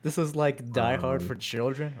This is like Die Hard Um, for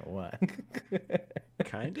children, or what?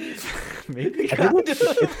 Kind of. Maybe. Kind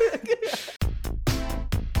of.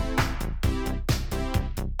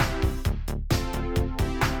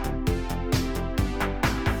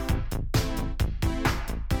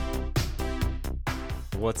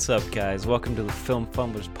 What's up, guys? Welcome to the Film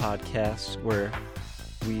Fumblers podcast, where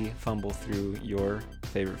we fumble through your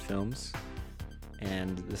favorite films.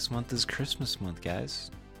 And this month is Christmas month,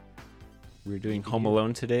 guys. We're doing Home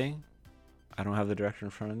Alone today. I don't have the director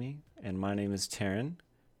in front of me, and my name is Taryn,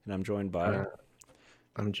 and I'm joined by...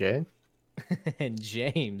 I'm Jay. And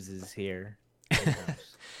James is here.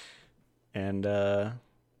 And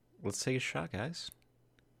let's take a shot, guys.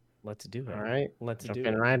 Let's do it. All right, Let's do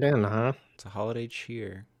jumping it. right in, huh? It's a holiday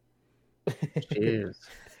cheer. Cheers.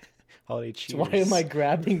 Holiday cheers. Why am I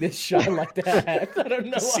grabbing this shot like that? I don't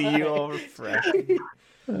know. See why. you all refreshing.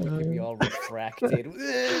 Look at me all refracted.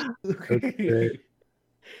 Okay.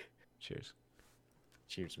 Cheers.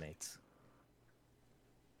 Cheers, mates.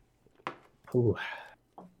 Ooh.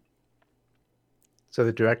 So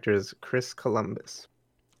the director is Chris Columbus,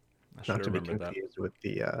 I should not to be remember that. confused with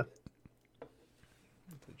the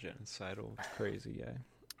The genocidal crazy guy.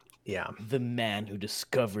 yeah. The man who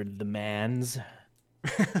discovered the mans.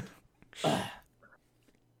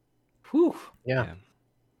 Whew. Yeah.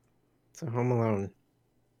 So Home Alone.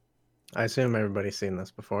 I assume everybody's seen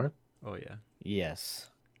this before. Oh yeah. Yes.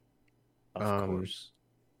 Of course.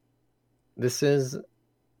 This is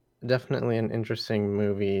definitely an interesting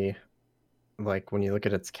movie, like when you look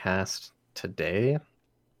at its cast today,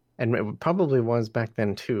 and it probably was back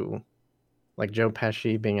then too. Like Joe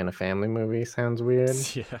Pesci being in a family movie sounds weird.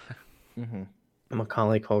 Yeah. Mm-hmm.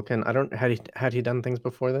 Macaulay Culkin. I don't had he done things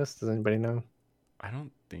before this? Does anybody know? I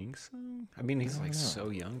don't think so. I mean, he's I like don't know. so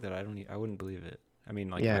young that I wouldn't believe it. I mean,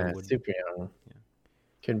 like Yeah, I would. super young. Yeah.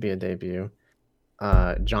 Could be a debut.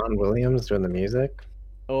 John Williams doing the music.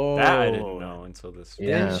 Oh, That I didn't know until this.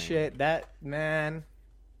 Yeah. That shit, that man.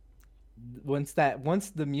 Once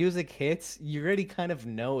the music hits, you already kind of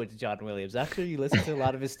know it's John Williams. After you listen to a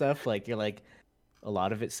lot of his stuff, like you're like, a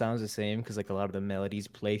lot of it sounds the same because like a lot of the melodies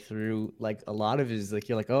play through. Like a lot of his, like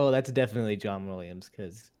you're like, oh, that's definitely John Williams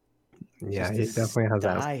because Yeah, Just he his definitely has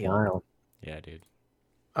that style. style. Yeah, dude.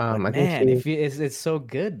 I think man, he, if you, it's so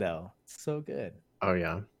good though, it's so good. oh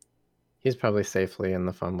yeah, he's probably safely in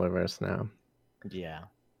the Fumblerverse now. Yeah.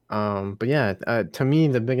 But yeah, to me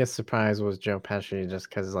the biggest surprise was Joe Pesci, just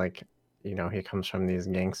because like, you know, he comes from these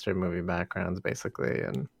gangster movie backgrounds basically,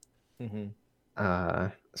 and Mm-hmm.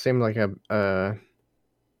 seemed like a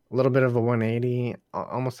little bit of a 180,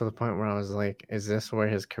 almost to the point where I was like, is this where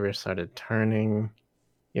his career started turning?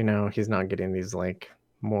 You know, he's not getting these like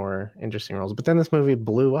more interesting roles. But then this movie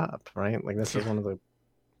blew up, right? Like this is one of the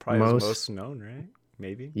Probably most- his most known, right?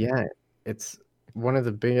 Maybe. yeah, it's one of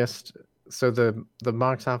the biggest. So the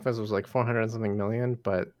box office was like 400 and something million,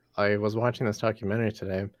 but I was watching this documentary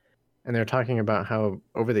today, and they're talking about how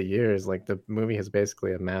over the years, like the movie has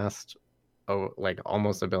basically amassed, like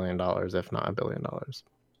almost $1 billion, if not $1 billion,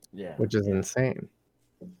 Yeah. which is insane.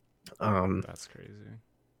 That's crazy.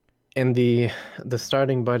 And the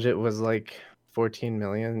starting budget was like 14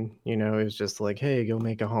 million. You know, it was just like, hey, go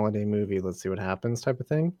make a holiday movie, let's see what happens type of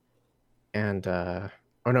thing. And oh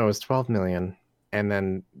no, it was 12 million. And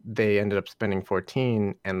then they ended up spending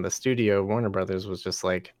 14, and the studio Warner Brothers was just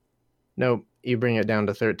like, nope, you bring it down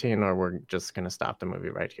to 13 or we're just gonna stop the movie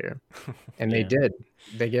right here. And they Yeah. did.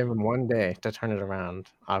 They gave them one day to turn it around.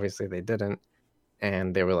 Obviously they didn't,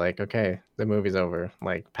 and they were like, okay, the movie's over,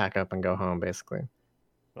 like pack up and go home basically.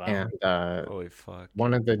 Wow. And Holy fuck.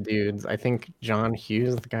 one of the dudes, I think John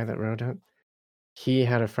Hughes, the guy that wrote it, he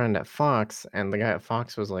had a friend at Fox, and the guy at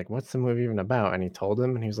Fox was like, what's the movie even about? And he told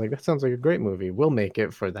him, and he was like, that sounds like a great movie. We'll make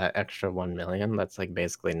it for that extra 1 million. That's like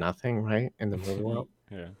basically nothing, right? In the movie world.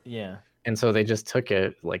 Yeah. Yeah. And so they just took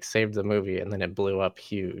it, like saved the movie, and then it blew up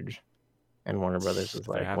huge. And Warner Brothers was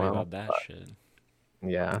They're like, happy well, about that shit.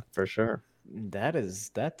 yeah, for sure.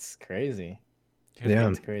 That's crazy. Yeah.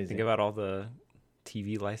 That's crazy. Think about all the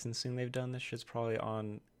TV licensing they've done. This shit's probably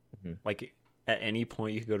on. Mhm. Like at any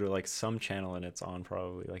point, you could go to like some channel and it's on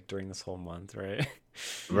probably like during this whole month, right?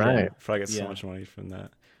 Right. I feel like it's so Yeah. much money from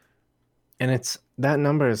that. And it's that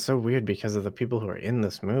number is so weird because of the people who are in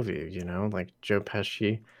this movie, you know, like Joe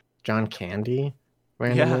Pesci, John Candy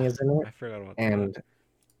randomly is in it. I forgot about And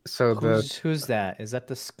so Who's that? Is that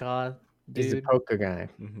the ska he's the dude? polka guy.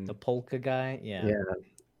 that. Mhm. The polka guy? Yeah. Yeah.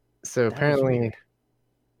 So That was apparently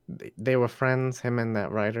weird. they were friends, him and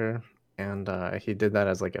that writer, and he did that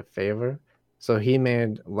as like a favor. So he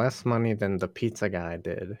made less money than the pizza guy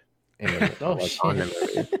did in the, Oh like, on the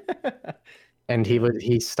movie. shit. And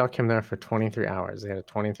he stuck him there for 23 hours. They had a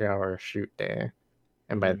 23-hour shoot day.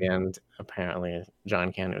 And by the end, apparently,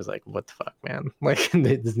 John Candy was like, "What the fuck, man? Like,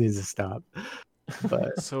 this needs to stop."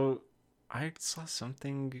 But So, I saw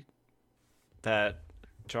something that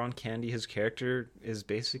John Candy, his character, is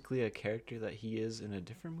basically a character that he is in a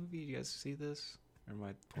different movie. You guys see this? Or am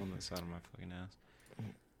I pulling this out of my fucking ass?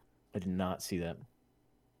 I did not see that.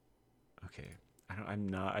 Okay, I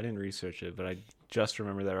didn't research it, but I just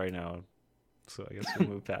remember that right now. So I guess we'll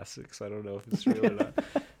move past it because I don't know if it's real or not.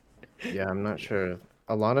 yeah, I'm not sure.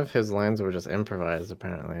 A lot of his lines were just improvised,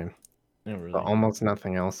 apparently. No, really. But almost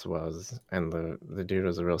nothing else was, and the dude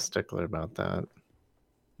was a real stickler about that.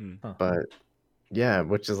 Huh. But yeah,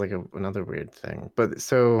 which is like another weird thing. But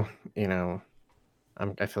so, you know,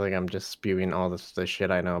 I feel like I'm just spewing all the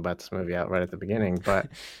shit I know about this movie out right at the beginning. But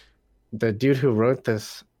the dude who wrote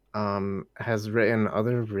this has written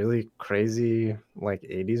other really crazy like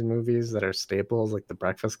 80s movies that are staples, like The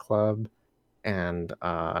Breakfast Club, and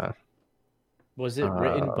Was it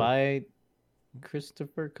written by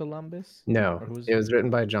Christopher Columbus? no, Or who's it was written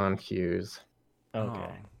by John Hughes.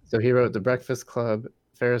 Okay. So he wrote The Breakfast Club,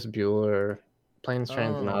 Ferris Bueller, Planes,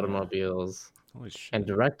 Trains, and Oh. Automobiles, Holy shit. and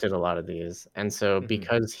directed a lot of these. And so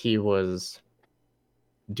because he was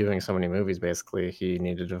doing so many movies, basically, he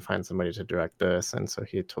needed to find somebody to direct this. And so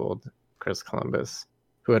he told Chris Columbus,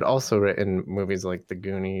 who had also written movies like The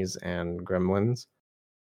Goonies and Gremlins,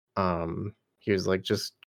 he was like,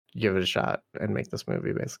 just give it a shot and make this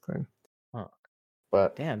movie, basically. Huh.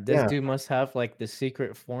 But Damn, this dude must have like the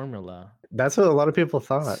secret formula that's what a lot of people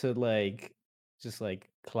thought. to like just like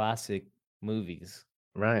classic movies.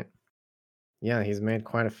 Right. Yeah, he's made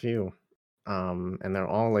quite a few. And they're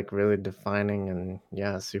all like really defining and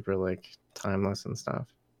yeah, super like timeless and stuff.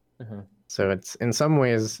 So it's in some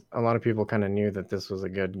ways a lot of people kind of knew that this was a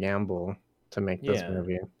good gamble to make this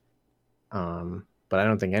movie. But I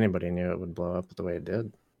don't think anybody knew it would blow up the way it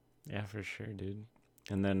did. Yeah, for sure, dude.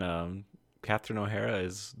 And then Catherine O'Hara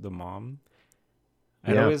is the mom.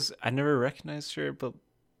 I never recognized her, but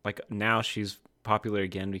like now she's popular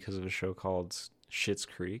again because of a show called Schitt's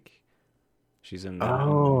Creek. She's in that.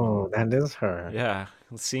 Oh, that is her. Yeah,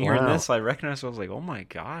 seeing her in this, I recognized her. I was like, oh my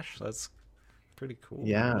gosh, that's pretty cool.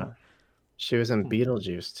 Yeah, she was in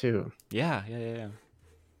Beetlejuice too. Yeah. Really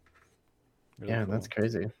cool. That's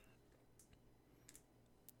crazy.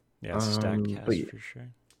 Yeah, it's a stacked cast for sure.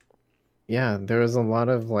 Yeah, there was a lot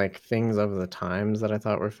of like things of the times that I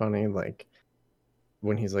thought were funny, like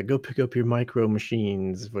when he's like, "Go pick up your micro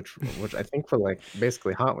machines," which I think were like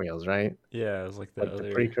basically Hot Wheels, right? Yeah, it was like the Like other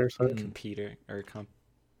the precursor.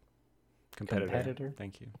 Competitor.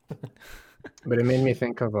 Thank you. But it made me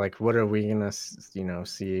think of like, what are we gonna, see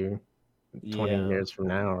 20 years from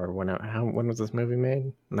now, or when was this movie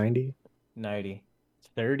made? 90? 90.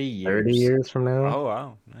 30 years. 30 years from now? Oh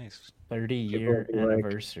wow, nice. 30-year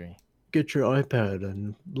anniversary. Like, get your iPad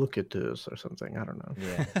and look at this or something. I don't know.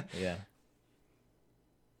 Yeah.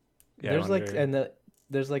 Yeah, there's like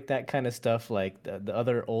there's like that kind of stuff. Like the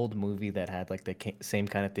other old movie that had like the same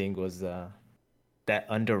kind of thing was that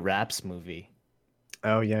Under Wraps movie.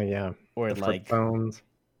 Oh yeah. Or the like phones.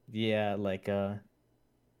 Yeah, like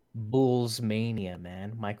Bulls Mania,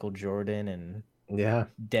 man. Michael Jordan and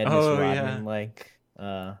Dennis Rodman, like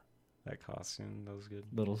that costume, that was good.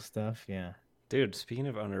 Little stuff, yeah. Dude, speaking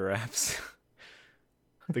of Under Wraps,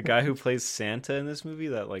 the guy who plays Santa in this movie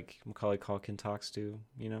that like Macaulay Culkin talks to,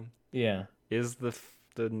 Yeah, is the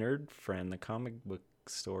nerd friend, the comic book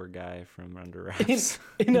store guy from Under Wraps.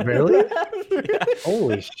 Really? Yeah.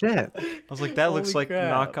 Holy shit! I was like, that looks like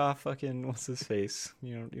knockoff fucking what's his face?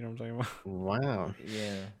 You know what I'm talking about? Wow.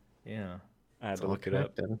 Yeah. I had to look it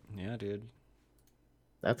up. Yeah, dude.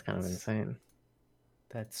 That's kind of insane.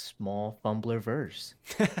 That's small Fumbler verse.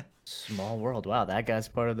 Small world. Wow, that guy's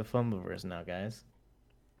part of the Fumbleverse now, guys.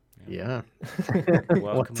 Yeah.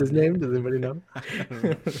 What's his name? Does anybody know?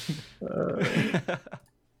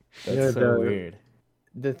 That's so weird.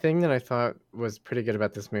 The thing that I thought was pretty good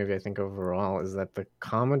about this movie, I think overall, is that the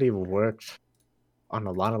comedy worked on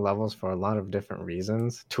a lot of levels for a lot of different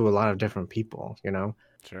reasons to a lot of different people,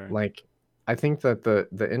 Sure. Like, I think that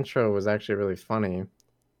the intro was actually really funny.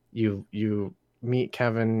 You meet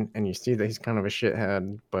Kevin and you see that he's kind of a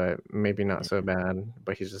shithead, but maybe not so bad,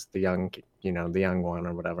 but he's just the young one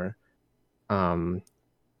or whatever. And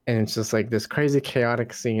it's just like this crazy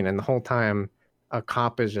chaotic scene, and the whole time a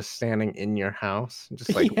cop is just standing in your house,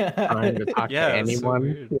 just like trying to talk to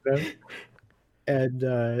anyone. So and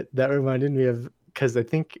that reminded me of, because I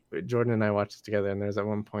think Jordan and I watched it together, and there's at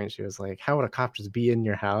one point she was like, "How would a cop just be in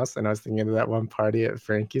your house?" And I was thinking of that one party at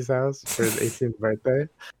Frankie's house for his 18th birthday.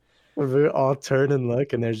 We all turn and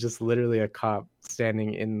look, and there's just literally a cop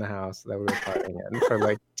standing in the house that we were partying in for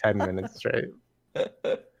like 10 minutes straight.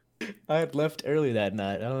 I had left early that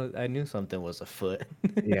night. I knew something was afoot.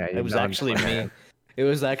 Yeah, It you was done actually me. planned. It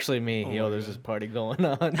was actually me. Oh Yo, my there's this God. party going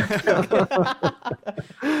on.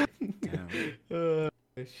 Damn. Oh,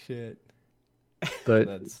 shit. But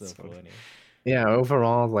That's so It's funny. funny. yeah,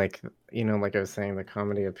 overall, like, like I was saying, the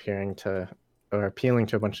comedy appealing to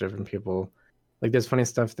a bunch of different people. Like, there's funny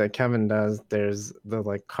stuff that Kevin does. There's the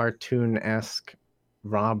like cartoon-esque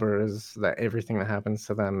robbers that everything that happens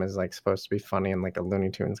to them is like supposed to be funny in like a Looney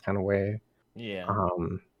Tunes kind of way. Yeah.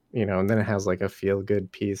 And then it has like a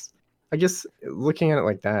feel-good piece. I guess looking at it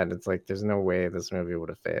like that, it's like there's no way this movie would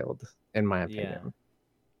have failed, in my opinion.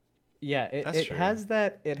 Yeah, That's it true. has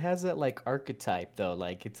that like archetype though.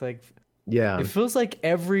 Like it's like Yeah, it feels like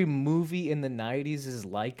every movie in the 90s is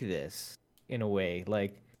like this in a way.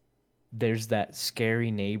 Like there's that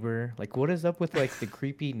scary neighbor. Like what is up with like the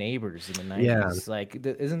creepy neighbors in the 90s? Yeah. Like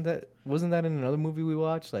wasn't that in another movie we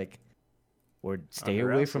watched? Like or stay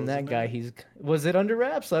Under away Wraps, from that wasn't guy. it? Was it Under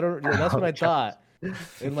Wraps? I don't. Yeah, that's what I Oh, thought.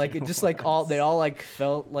 And like it just like they Was. all like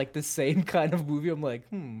felt like the same kind of movie. I'm like,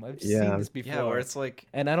 I've Yeah. seen this before. Yeah, where it's like,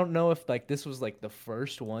 And I don't know if like this was like the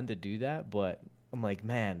first one to do that, but I'm like,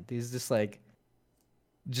 man, these just like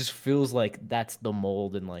just feels like that's the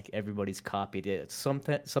mold and like everybody's copied it. It's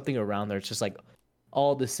something around there. It's just like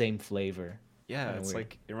all the same flavor. yeah, Kinda it's weird.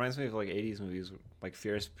 like it reminds me of like 80s movies. Like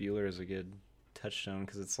Ferris Bueller is a good touchstone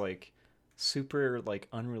because it's like super like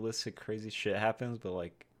unrealistic, crazy shit happens, but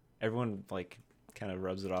like everyone like kind of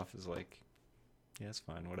rubs it off as like, yeah, it's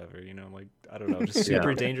fine, whatever, like I don't know, just super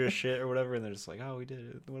Yeah. dangerous shit or whatever, and they're just like, oh, we did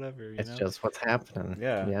it, whatever, It's just what's happening.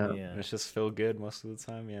 Yeah. Yeah. Yeah. And it's just feel good most of the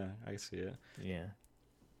time. Yeah, I see it. Yeah.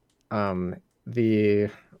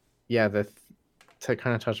 The to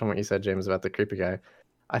kind of touch on what you said, James, about the creepy guy,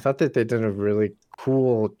 I thought that they did a really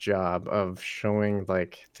cool job of showing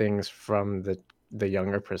like things from the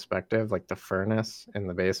younger perspective, like the furnace in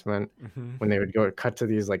the basement, Mm-hmm. when they would go cut to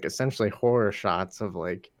these like essentially horror shots of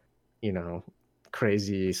like,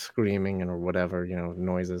 crazy screaming and or whatever,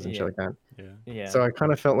 noises and Yeah. shit like that. Yeah. Yeah. So I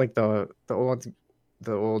kind of felt like the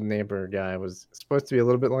old neighbor guy was supposed to be a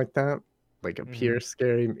little bit like that, like appear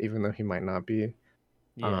scary, even though he might not be.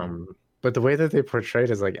 yeah. But the way that they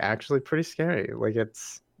portrayed is like actually pretty scary. Like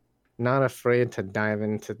it's not afraid to dive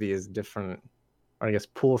into these different, or I guess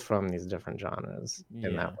pull from these different genres in Yeah.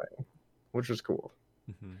 that way, which was cool.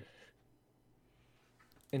 Mm-hmm.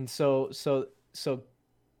 And so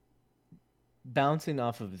bouncing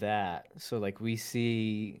off of that, so like we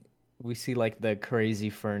see like the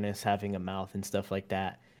crazy furnace having a mouth and stuff like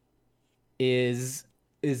that. Is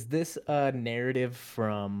this a narrative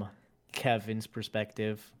from Kevin's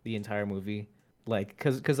perspective the entire movie? Like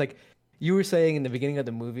cuz like you were saying in the beginning of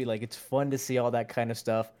the movie, like it's fun to see all that kind of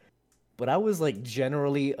stuff. But I was like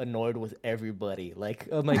generally annoyed with everybody. Like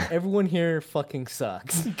I'm like everyone here fucking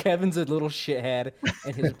sucks. Kevin's a little shithead,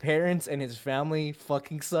 and his parents and his family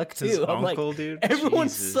fucking suck too. His I'm like uncle, dude. everyone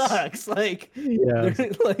Jesus. sucks. Like Yeah.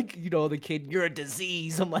 they're like the kid, you're a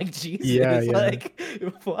disease. I'm like Jesus. Yeah, yeah. Like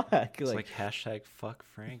fuck. It's Like like hashtag fuck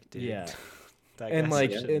Frank, dude. Yeah. That and guy's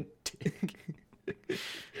like such a and, dick.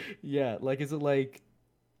 yeah, like is it like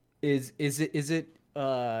is it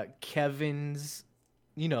Kevin's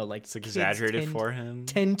like It's kids exaggerated for him.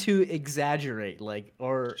 tend to exaggerate, like,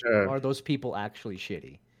 or Sure. are those people actually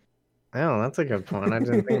shitty? Oh, that's a good point. I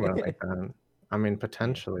didn't think about it like that. I mean,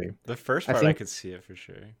 potentially. The first I part I think- could see it for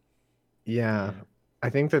sure. Yeah. I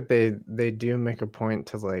think that they do make a point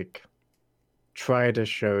to like try to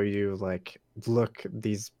show you like, look,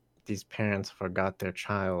 these parents forgot their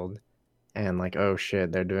child, and like, oh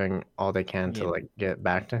shit, they're doing all they can to Yeah. like get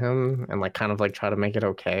back to him, and like kind of like try to make it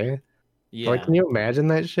okay. Yeah. Like, can you imagine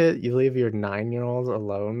that shit? You leave your 9-year-old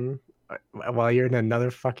alone while you're in another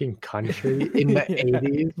fucking country in the Yeah.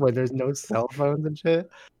 80s where there's no cell phones and shit.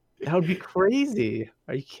 That would be crazy.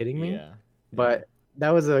 Are you kidding me? Yeah. But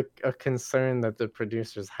that was a concern that the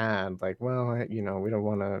producers had. Like, well, we don't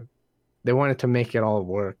want to. They wanted to make it all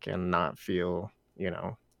work and not feel,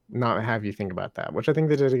 not have you think about that, which I think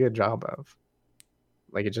they did a good job of.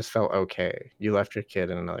 Like, it just felt okay. You left your kid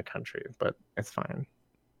in another country, but it's fine.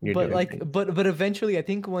 You're But doing like, things. but eventually, I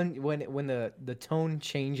think when the tone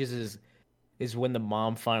changes is when the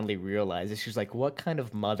mom finally realizes, she's like, "What kind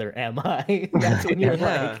of mother am I?" That's when you're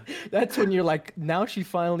Yeah. like, now she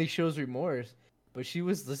finally shows remorse, but she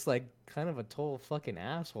was just like kind of a total fucking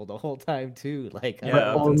asshole the whole time too. Like, I Yeah, don't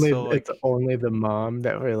up know. only until, it's like- only the mom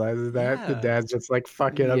that realizes that. The Yeah. dad's just like,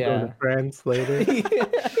 fuck it, I'm going Yeah. to France later.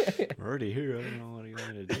 We're already here. I don't know what you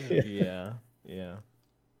want me to do. yeah, yeah,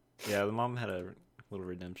 Yeah, the mom had a little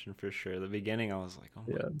redemption for sure. The beginning, I was like, oh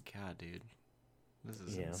my Yeah. god, dude, this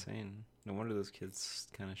is Yeah. insane. No wonder those kids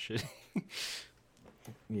kind of shitty.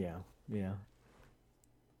 Yeah, yeah.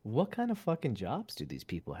 What kind of fucking jobs do these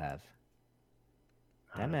people have?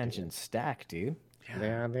 That dude. mansion's stacked, dude.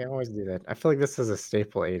 Yeah, they always do that. I feel like this is a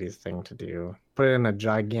staple 80s thing to do. Put it in a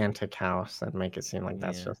gigantic house and make it seem like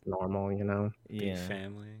that's Yeah. just normal, you know? Big Yeah.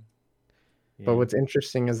 family. But Yeah. what's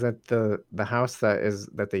interesting is that the house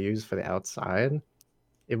that they use for the outside,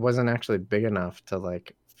 it wasn't actually big enough to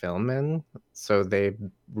like film in, so they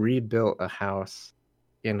rebuilt a house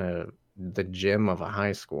in the gym of a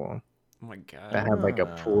high school Oh my god. that had like a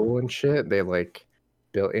Ah. pool and shit. They like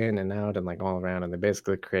built in and out and like all around, and they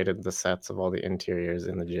basically created the sets of all the interiors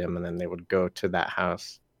in the gym, and then they would go to that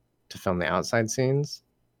house to film the outside scenes.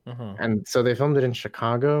 Uh-huh. And so they filmed it in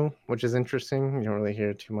Chicago, which is interesting. You don't really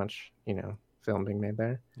hear too much, film being made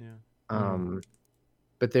there. Yeah.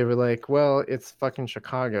 But they were like, well, it's fucking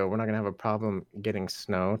Chicago. We're not gonna have a problem getting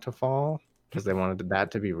snow to fall because they wanted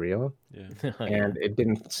that to be real. Yeah. Oh, And it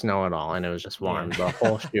didn't snow at all, and it was just warm Yeah. the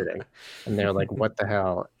whole shooting. And they're like, what the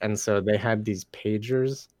hell? And so they had these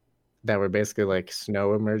pagers that were basically like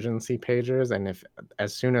snow emergency pagers. And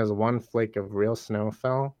as soon as one flake of real snow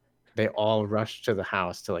fell, they all rushed to the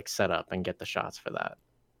house to like set up and get the shots for that.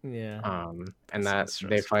 Yeah. And That that sounds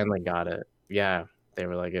they stressful. finally got it. Yeah, they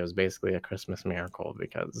were like, it was basically a Christmas miracle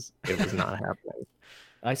because it was not happening.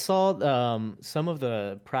 I saw some of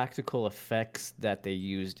the practical effects that they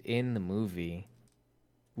used in the movie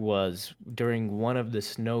was during one of the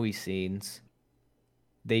snowy scenes,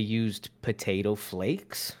 they used potato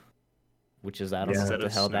flakes, which is I don't know Instead what the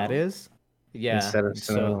of hell that snow? is. Yeah. Instead of and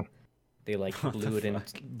snow. So they like What the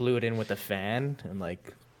fuck? blew it in with a fan and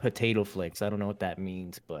like potato flakes. I don't know what that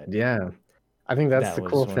means, but Yeah. I think that's That the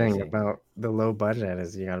was cool one of the thing things. about the low budget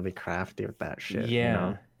is you gotta be crafty with that shit, you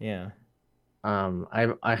know? yeah.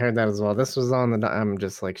 I heard that as well. This was on I'm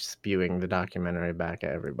just like spewing the documentary back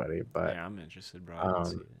at everybody, but Yeah, I'm interested, bro. I didn't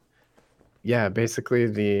see it. yeah, basically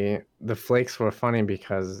the flakes were funny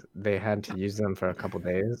because they had to use them for a couple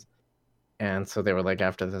days. And so they were like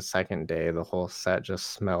after the second day, the whole set just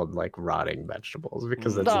smelled like rotting vegetables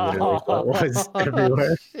because that's literally what was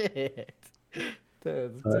everywhere. Shit.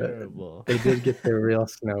 That's But terrible. They did get their real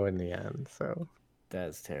snow in the end, so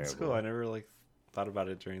That's terrible. That's cool. I never like thought about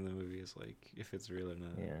it during the movie. It's like if it's real or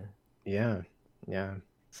not. Yeah. yeah.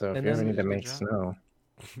 So if And you ever then- need to Good make job. snow,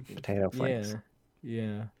 potato flakes.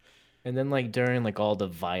 Yeah. And then like during like all the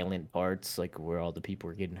violent parts, like where all the people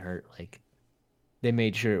were getting hurt, like they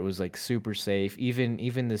made sure it was like super safe.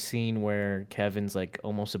 Even the scene where Kevin's like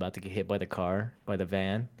almost about to get hit by the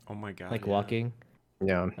van, Oh my god. like yeah. walking.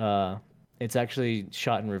 Yeah. It's actually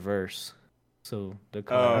shot in reverse. So the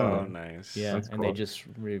car Oh, nice. yeah, That's and they cool. just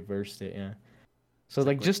reversed it, yeah. So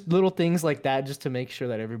like just little things like that just to make sure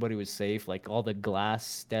that everybody was safe, like all the glass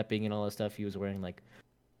stepping and all that stuff. He was wearing like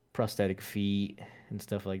prosthetic feet and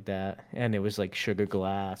stuff like that. And it was like sugar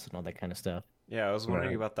glass and all that kind of stuff. Yeah, I was wondering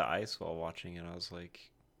Right. about the ice while watching it. I was like,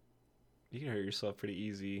 you can hurt yourself pretty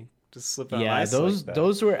easy. Just slip on Yeah, ice those like that.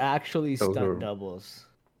 those were actually Those stunt were- doubles.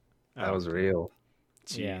 That was okay. real.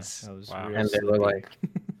 Yeah, Jeez. that was wow. real. And they were slippy. like,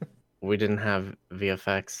 we didn't have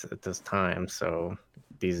VFX at this time, so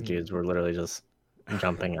these Mhm. dudes were literally just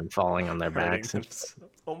jumping and falling on their Hurting backs. And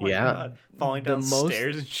themselves. Oh my Yeah. god. Falling The down most-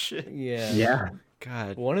 stairs and shit. Yeah. yeah,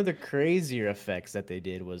 God. One of the crazier effects that they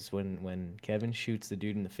did was when Kevin shoots the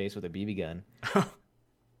dude in the face with a BB gun.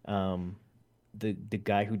 The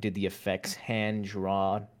guy who did the effects hand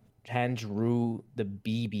drew the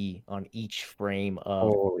BB on each frame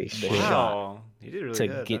of holy the shit! shot Wow. You did really to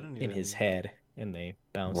good. I get didn't in his even- head, and they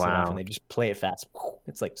bounce it off, Wow. and they just play it fast.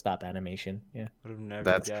 It's like stop animation. Yeah, Would have never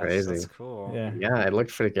That's guessed. crazy. That's cool. yeah, Yeah, it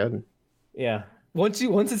looked pretty good. yeah. Once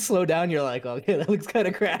it slowed down, you're like, okay, that looks kind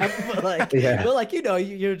of crap, but like, Yeah. but like you're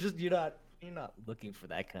not looking for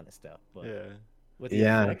that kind of stuff. But Yeah. the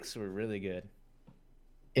Yeah. effects were really good.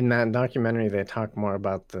 In that documentary, they talk more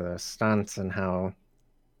about the stunts and how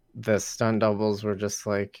the stunt doubles were just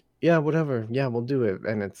like, yeah, whatever, yeah, we'll do it,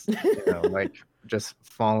 and it's like just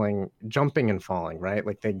jumping and falling, right?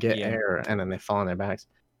 Like they get Yeah. air and then they fall on their backs.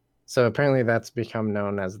 So apparently that's become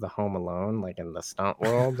known as the Home Alone, like in the stunt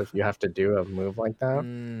world, if you have to do a move like that.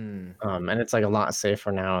 Mm. And it's like a lot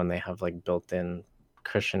safer now, and they have like built-in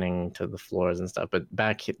cushioning to the floors and stuff. But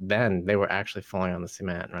back then, they were actually falling on the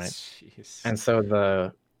cement, right? Jeez. And so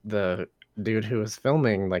the dude who was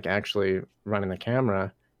filming, like actually running the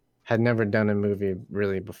camera, had never done a movie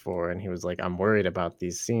really before, and he was like, "I'm worried about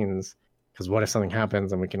these scenes because what if something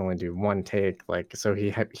happens and we can only do one take?" Like, so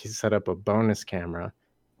he set up a bonus camera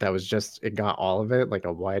that was it got all of it, like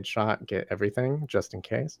a wide shot, get everything just in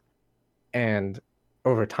case. And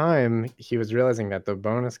over time, he was realizing that the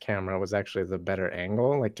bonus camera was actually the better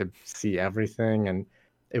angle, like to see everything. And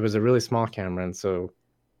it was a really small camera. And so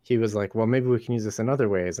he was like, well, maybe we can use this in other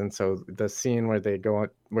ways. And so the scene where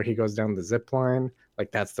where he goes down the zip line,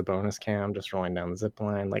 like that's the bonus cam just rolling down the zip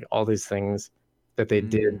line, like all these things that they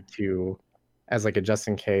did to, as like a just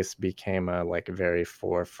in case, became a like very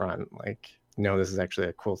forefront, like, no, this is actually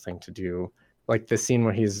a cool thing to do. Like the scene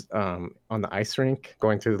where he's on the ice rink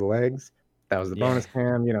going through the legs, that was the bonus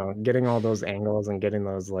cam, getting all those angles and getting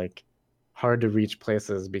those like hard to reach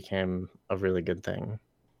places became a really good thing.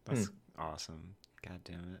 That's awesome. God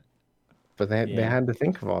damn it. But they had to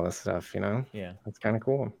think of all this stuff, Yeah. That's kind of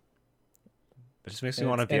cool. It just makes me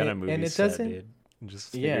want to be on a movie set, dude. And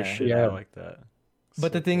just figure shit out like that.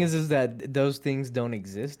 But the thing is that those things don't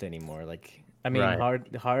exist anymore. Like, I mean,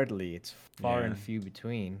 hardly. It's far and few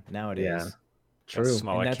between nowadays. Yeah. True.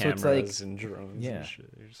 Smaller and that's cameras what's like, and drones and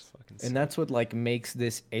shit. They're just fucking sick. And that's what like makes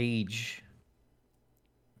this age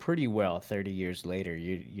pretty well 30 years later.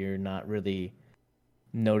 You're not really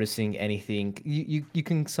noticing anything. You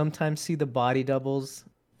can sometimes see the body doubles.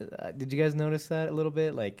 Did you guys notice that a little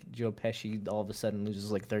bit? Like Joe Pesci all of a sudden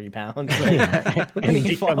loses like 30 pounds. Like, and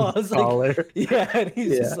he falls taller. Like, and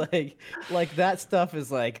he's just like that stuff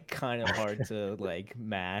is like kind of hard to like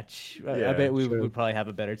match. I bet we would probably have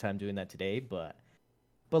a better time doing that today, but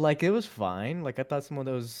like it was fine. Like I thought some of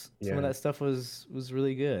that stuff was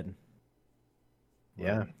really good.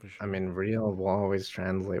 Yeah, sure. I mean, real will always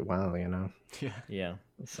translate well, Yeah.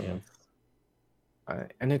 So,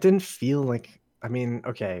 and it didn't feel like. I mean,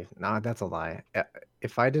 okay, nah, that's a lie.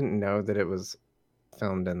 If I didn't know that it was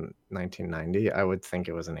filmed in 1990, I would think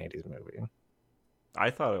it was an 80s movie. I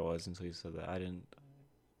thought it was until you said that. I didn't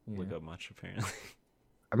look up much, apparently.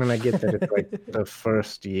 I mean, I get that it's like the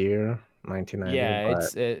first year,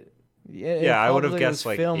 1990. Yeah, I would have guessed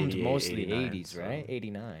like filmed mostly 80s, so. Right?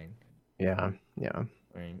 89. Yeah.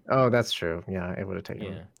 Right. Oh, that's true. Yeah, it would have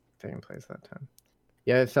taken place that time.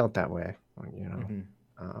 Yeah, it felt that way,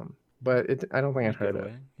 but I don't think I'd heard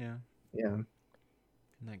it. Yeah. In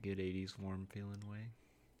that good 80s warm feeling way.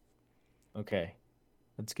 Okay.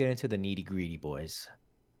 Let's get into the nitty-gritty, boys.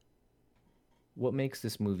 What makes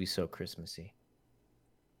this movie so Christmassy?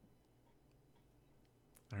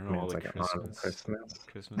 I don't know, all the like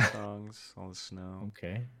Christmas songs, all the snow.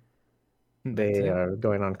 Okay. They are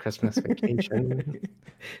going on Christmas vacation.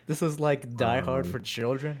 This is like Die Hard for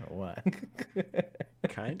children, or what?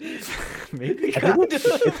 Kind of. Maybe.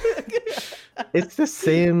 It's the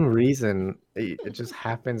same reason. It just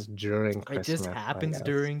happens during Christmas. It just happens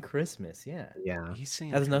during Christmas, yeah. Yeah. It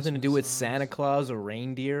has nothing to do with Santa Claus or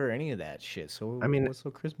reindeer or any of that shit. So I mean, what's so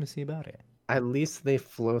Christmassy about it? At least they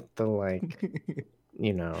float the like,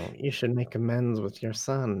 you should make amends with your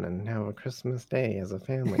son and have a Christmas day as a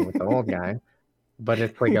family with the old guy. But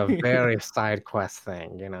it's like a very side quest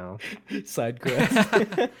thing, Side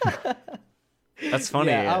quest. That's funny.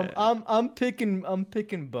 Yeah, I'm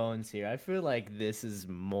picking bones here. I feel like this is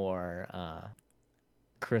more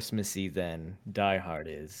Christmassy than Die Hard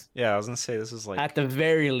is. Yeah, I was gonna say this is like at the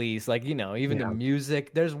very least, like even the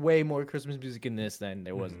music. There's way more Christmas music in this than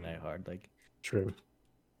there was in Die Hard. Like true.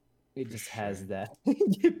 It just has that.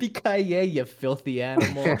 Yippee-ki-yay, you filthy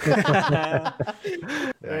animal. There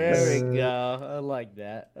we go. I like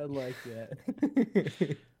that.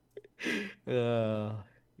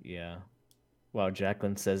 Yeah. Wow,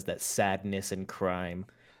 Jacqueline says that sadness and crime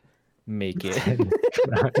make it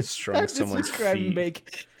destroying someone's feet.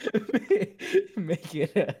 Make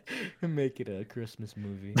it a Christmas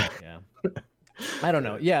movie. Yeah. I don't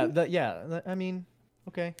know. Yeah. I mean,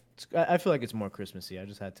 okay. I feel like it's more Christmassy. I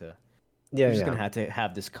just had to. Yeah, we're just gonna have to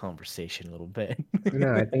have this conversation a little bit.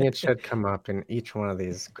 No, I think it should come up in each one of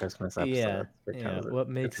these Christmas episodes. Yeah. What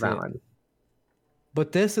makes it?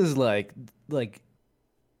 But this is like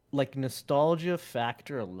nostalgia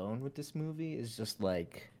factor alone with this movie is just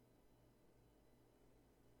like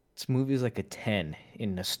this movie is like a 10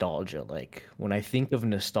 in nostalgia. Like when I think of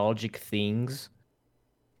nostalgic things,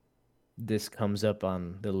 this comes up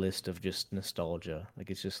on the list of just nostalgia. Like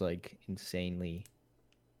it's just like insanely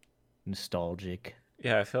nostalgic.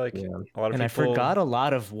 Yeah, I feel like a lot of people... I forgot a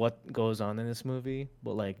lot of what goes on in this movie,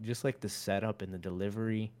 but like just like the setup and the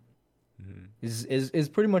delivery is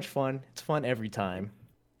pretty much fun. It's fun every time.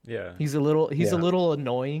 Yeah. He's a little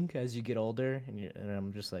annoying as you get older, and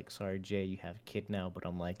I'm just like, sorry, Jay, you have a kid now, but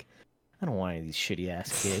I'm like, I don't want any of these shitty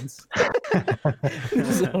ass kids.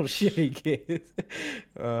 These little shitty kids.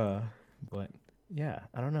 But yeah,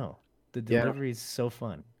 I don't know. The delivery is so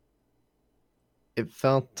fun. It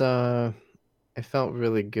felt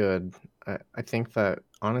really good. I think that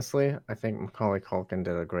honestly, I think Macaulay Culkin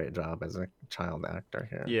did a great job as a child actor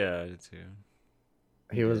here. Yeah, I did too.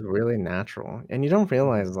 He was did. really natural, and you don't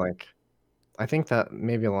realize like I think that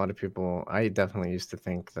maybe a lot of people. I definitely used to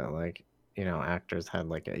think that like actors had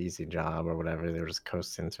like an easy job or whatever. They were just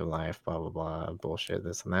coasting through life, blah blah blah, bullshit,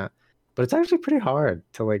 this and that. But it's actually pretty hard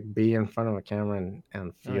to like be in front of a camera and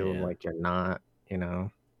Oh, feel yeah. like you're not, and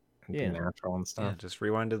be Yeah. natural and Yeah, stuff. just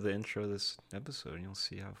rewind to the intro of this episode and you'll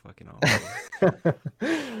see how fucking awful.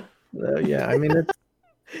 Yeah, I mean it's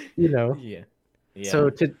Yeah. Yeah. So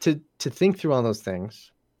to think through all those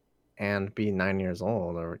things and be 9 years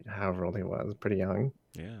old or however old he was, pretty young.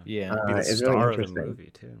 Yeah. Yeah. Be the It's really star of the interesting.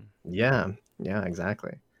 movie too. Yeah,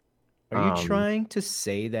 exactly. Are you Um, trying to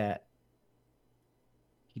say that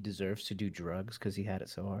he deserves to do drugs because he had it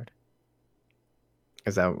so hard?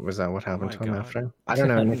 was that what happened my to him God. after? I don't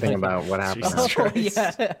know anything about what happened. Jesus after. Christ.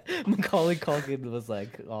 yeah. Macaulay Culkin was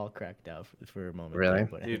like all cracked out for a moment. Really? there,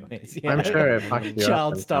 but Dude, anyways, I'm sure it fucked you up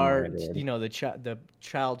child in some star, way, dude. the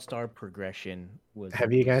child star progression was.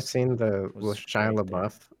 Have you guys was- seen the was Shia right there.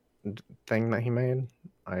 LaBeouf thing that he made?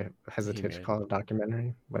 I hesitate to made? call it a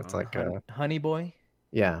documentary, but it's Oh. like Honey Boy?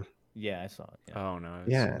 yeah. Yeah, I saw it. Yeah. Oh no, I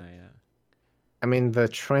haven't Yeah. seen that yet. I mean, the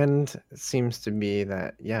trend seems to be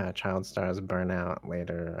that child stars burn out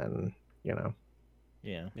later, and Yeah.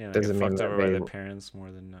 Yeah, they get Doesn't mean fucked that over by they- their parents more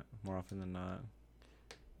often than not.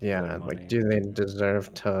 yeah, their like money. do they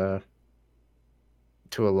deserve to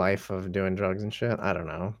a life of doing drugs and shit? I don't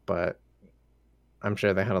know, but I'm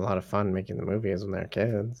sure they had a lot of fun making the movies when they were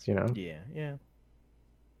kids, Yeah.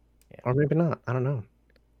 or maybe not. I don't know.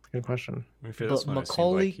 It's a good question. I mean, for But this one, it seemed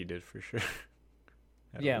Macaulay- like he did for sure.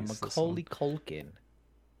 At Yeah, least this Macaulay one. Culkin.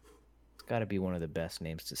 It's got to be one of the best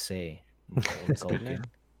names to say. Macaulay It's a good name.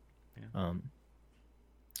 Culkin.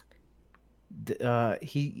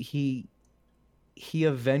 He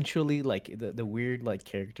eventually like the weird like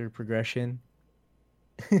character progression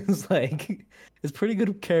is like it's pretty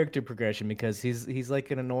good character progression because he's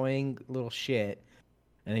like an annoying little shit.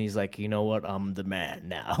 And he's like, you know what? I'm the man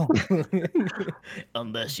now.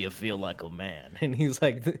 Unless you feel like a man. And he's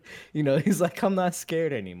like, he's like, I'm not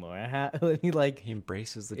scared anymore. He like, He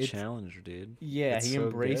embraces the It's- challenge, dude. yeah, It's he so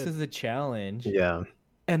embraces good. the challenge. Yeah.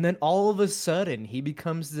 And then all of a sudden, he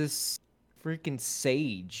becomes this freaking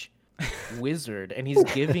sage wizard. And he's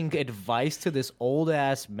giving advice to this old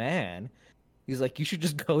ass man. He's like, you should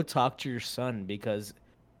just go talk to your son because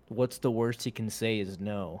what's the worst he can say is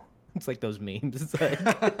no. It's like those memes. It's like,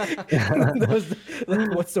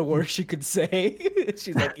 like, what's the worst she could say?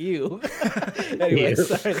 She's like, you. Anyway, Ew.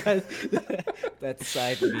 sorry, that's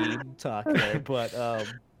side meme talk there.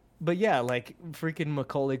 But yeah, like freaking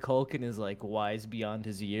Macaulay Culkin is like wise beyond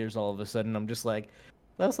his years. All of a sudden, I'm just like,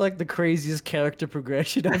 that's like the craziest character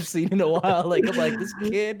progression I've seen in a while. Like I'm like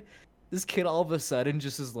this kid all of a sudden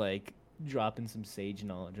just is like dropping some sage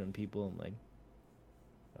knowledge on people. I'm like,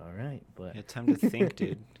 all right, but He had time to think,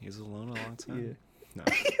 dude. He was alone a long time. No.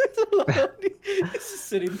 He's just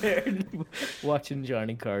sitting there and watching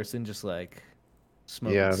Johnny Carson, just like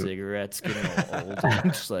smoking Yeah. cigarettes, getting all old,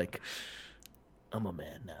 and just like, I'm a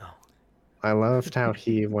man now. I loved how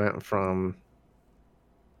he went from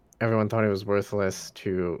everyone thought he was worthless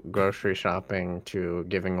to grocery shopping to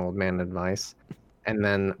giving old man advice. And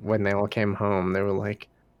then when they all came home, they were like,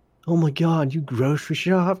 "Oh my god, you grocery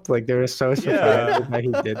shopped?" Like they were so surprised that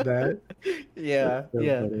he did that. Yeah, So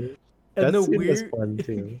yeah. funny. And That the scene was weird, fun,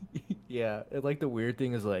 too. yeah, and like the weird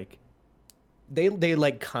thing is like, they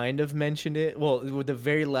like kind of mentioned it. Well, with the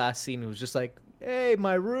very last scene, it was just like, "Hey,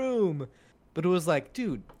 my room," but it was like,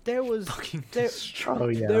 dude, there was Fucking there, Oh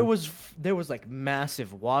yeah. there was like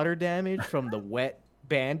massive water damage from the wet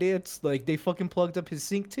bandits. Like they fucking plugged up his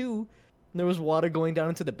sink too. And there was water going down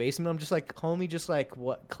into the basement. I'm just like, homie, just like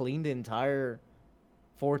what cleaned the entire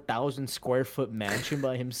 4,000 square foot mansion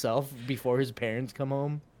by himself before his parents come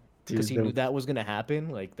home because he Dude, knew that was gonna happen.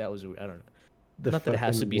 Like that was, I don't know. the Not that it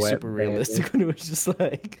has to fucking be wet super realistic, bandit. but it was just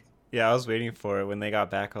like, Yeah, I was waiting for it. When they got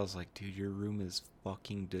back, I was like, dude, your room is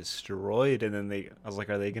fucking destroyed. And then I was like,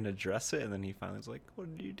 are they going to dress it? And then he finally was like,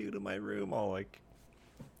 what did you do to my room? All like,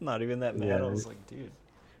 not even that mad. Yeah. I was like, dude,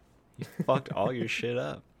 you fucked all your shit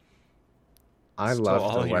up. I Stole loved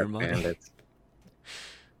all the your Wet money. Bandits.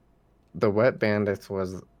 The Wet Bandits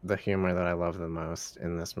was the humor that I love the most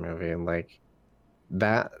in this movie. Like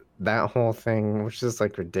that whole thing, which is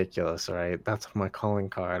like ridiculous, right? That's my calling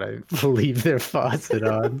card. I leave their faucet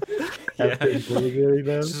on. Yeah. after burglaring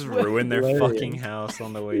them. Just ruin their Hilarious. fucking house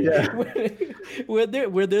on the way Yeah. out. where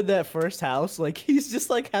they're that first house, like he's just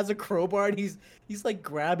like has a crowbar and he's like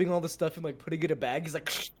grabbing all the stuff and like putting it in a bag. He's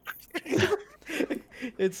like,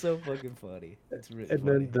 It's so fucking funny. It's really And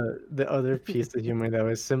funny. then the other piece of humor that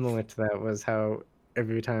was similar to that was how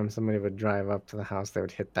every time somebody would drive up to the house, they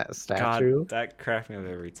would hit that statue. God, that cracked me up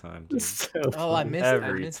every time, dude. So Oh, I funny. missed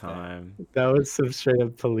Every that. time. That was some straight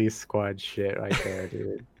up police squad shit right there,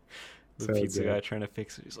 dude. The So pizza good. guy trying to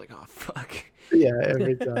fix it. He's like, oh, fuck. Yeah,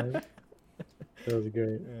 every time. That was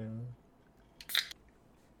great.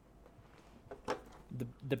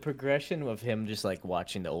 The progression of him just like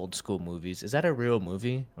watching the old school movies, is that a real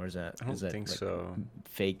movie or is that I don't is that think like, so.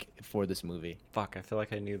 fake for this movie? Fuck, I feel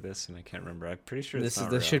like I knew this and I can't remember. I'm pretty sure it's This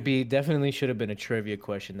not should be definitely should have been a trivia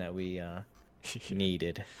question that we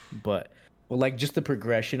needed. But well, like just the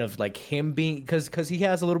progression of like him being because he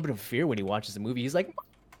has a little bit of fear when he watches the movie. He's like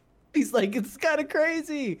it's kind of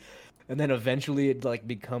crazy, and then eventually it like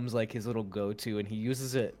becomes like his little go-to, and he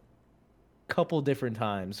uses it a couple different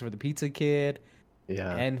times for the Pizza Kid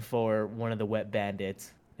Yeah. and for one of the Wet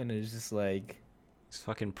Bandits, and it's just like It's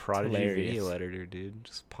fucking Prodigy hilarious. video editor, dude.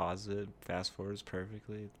 Just pause it, fast forwards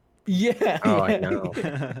perfectly. yeah. Oh, I yeah, know.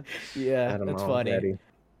 Yeah, Had 'em that's all funny. ready.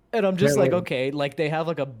 And I'm just Yeah, like, like- okay, like they have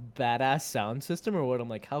like a badass sound system or what? I'm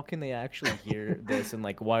like, how can they actually hear this? And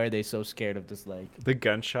like, why are they so scared of this? Like The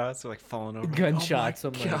gunshots are like falling over. Gunshots, Oh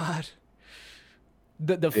I'm my like-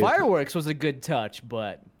 god. the fireworks was a good touch,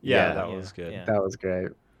 but Yeah, Yeah. that was good. yeah. That was great.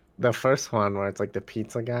 The first one where it's like the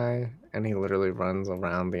pizza guy and he literally runs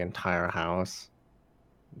around the entire house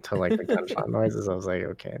to like the gunshot noises. I was like,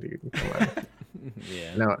 okay, dude, come on.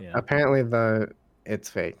 yeah. No, yeah. apparently it's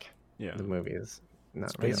fake. Yeah. The movie is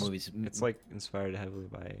not Space real. movies. It's like inspired heavily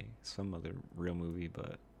by some other real movie,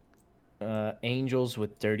 but Angels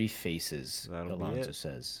with Dirty Faces. That'll be Alonso it.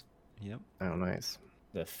 says yep. Oh, nice.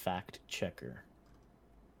 the fact checker.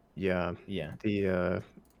 Yeah. Yeah.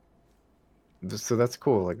 So that's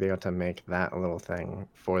cool. Like they got to make that little thing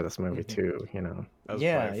for this movie Mhm. too. You know. That was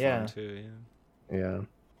Yeah, probably yeah. fun too, yeah. Yeah.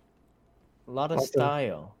 A lot of Also-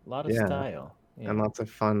 style. A lot of yeah. style. Yeah. And lots of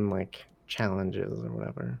fun like challenges or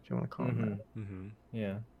whatever if you want to call them Mhm. that. Mm-hmm.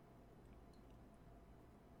 Yeah.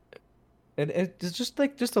 And it's just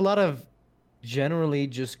like just a lot of generally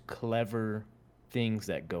just clever things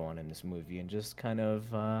that go on in this movie and just kind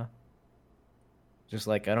of just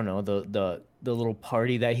like I don't know the little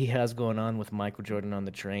party that he has going on with Michael Jordan on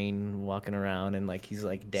the train walking around and like he's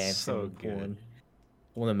like dancing So with good.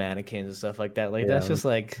 one of the mannequins and stuff like that. Like that's Yeah. just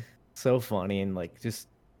like so funny and like just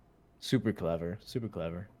super clever. Super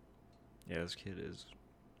clever. Yeah, this kid is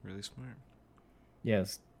really smart.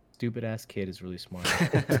 Yes. Stupid ass kid is really smart.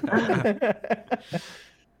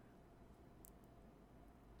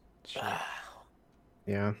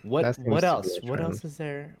 Yeah. What that seems what to be else? a What trend. else is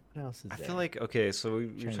there? What else is I there? feel like okay, so you're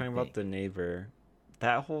Trying to talking about think. the neighbor.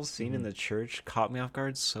 That whole scene in Mhm. the church caught me off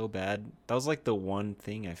guard so bad. That was like the one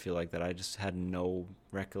thing I feel like that I just had no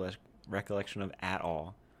recollection of at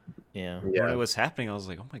all. yeah. When Yeah. it was happening, I was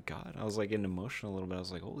like, oh my god. I was like getting emotional a little bit. I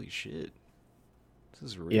was like, holy shit, this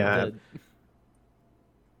is real. Yeah. The-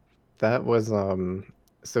 That was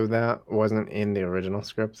so that wasn't in the original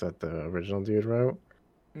script that the original dude wrote.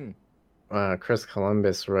 Hmm. Chris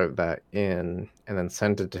Columbus wrote that in and then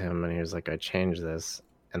sent it to him and he was like, I changed this.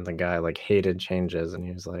 And the guy like hated changes and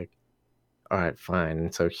he was like, all right, fine.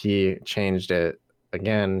 And so he changed it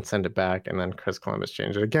again, sent it back, and then Chris Columbus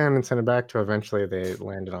changed it again and sent it back to eventually they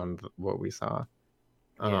landed on what we saw.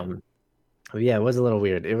 Yeah. But yeah, it was a little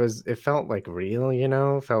weird. It felt like real, you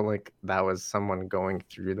know, felt like that was someone going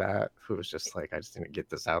through that who was just like, I just need to get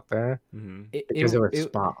this out there. Mm-hmm. Because it was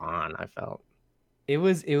spot on, I felt. It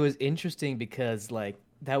was interesting because like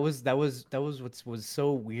that was what was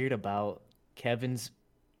so weird about Kevin's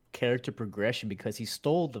character progression because he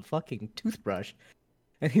stole the fucking toothbrush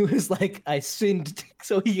and he was like I sinned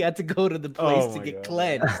so he had to go to the place Oh to my get God.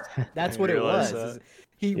 cleansed. That's didn't what it realize was. that.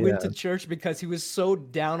 He went Yeah. to church because he was so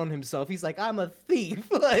down on himself. He's like, I'm a thief.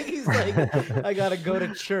 Like he's like, I gotta go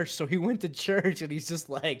to church. So he went to church and he's just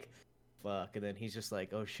like, fuck. And then he's just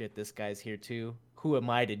like, oh shit, this guy's here too. Who am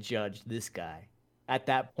I to judge this guy? At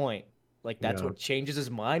that point, like that's Yeah. what changes his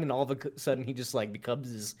mind, and all of a sudden he just like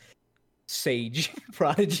becomes this sage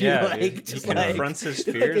prodigy. Yeah, like dude. He just like, confronts his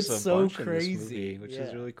like, fears it's a so bunch in this crazy, movie, which is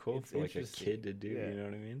Yeah, really cool it's for like a interesting. kid to do. Yeah. You know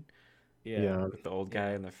what I mean? Yeah. With the old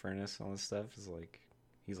guy in the furnace and all this stuff is like,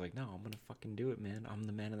 he's like, no, I'm gonna fucking do it, man. I'm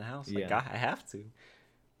the man of the house. Like, Yeah. I have to.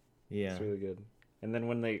 Yeah. It's really good. And then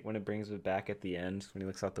when it brings it back at the end, when he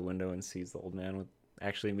looks out the window and sees the old man with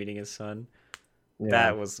actually meeting his son,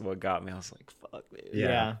 that was what got me. I was like, fuck, man.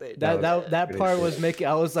 Yeah, They- that pretty part cool. was making.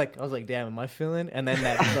 I was like, damn, am I feeling? And then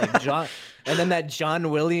that like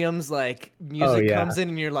John Williams like music yeah. comes in,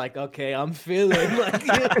 and you're like, okay, I'm feeling. Like,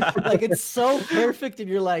 like it's so perfect, and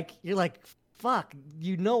you're like, fuck,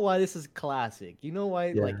 you know why this is classic. You know why,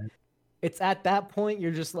 Yeah. like, it's at that point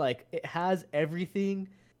you're just like, it has everything,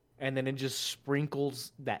 and then it just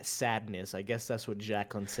sprinkles that sadness. I guess that's what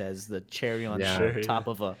Jacqueline says. The cherry on Yeah. Sure, top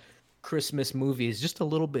yeah. of a Christmas movie is just a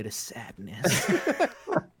little bit of sadness.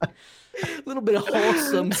 A little bit of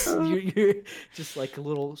wholesome. You're just like a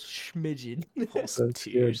little schmidgen. Wholesome That's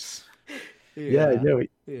good. tears. Yeah, no,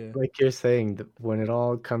 Yeah. like you're saying, when it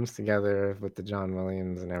all comes together with the John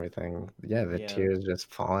Williams and everything, yeah, the Yeah. tears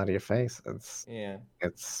just fall out of your face. Yeah.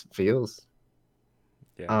 It's feels.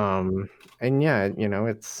 Yeah. And yeah, you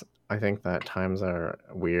know, I think that times are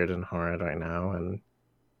weird and hard right now, and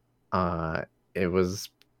it was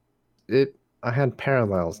it I had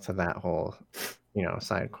parallels to that whole, you know,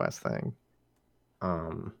 side quest thing.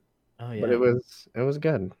 Um, Oh but yeah. it was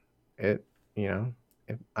good. It, you know,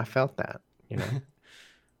 I felt that, you know.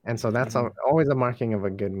 And so that's Mhm. always a marking of a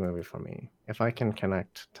good movie for me. If I can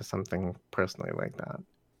connect to something personally like that.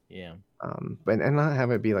 Yeah. But and not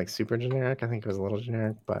have it be like super generic. I think it was a little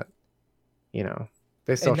generic, but you know,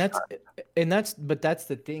 they still But that's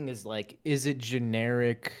the thing is like, is it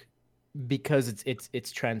generic because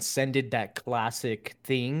it's transcended that classic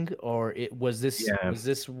thing, or was this Yeah. was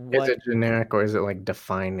this Is what it generic or is it like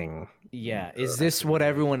defining? yeah, is the- this what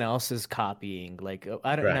everyone else is copying? Like,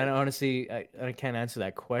 I don't, and Right. I honestly, I can't answer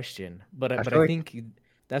that question, but I but feel I like think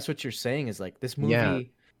that's what you're saying is like yeah,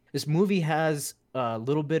 this movie has a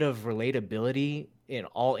little bit of relatability in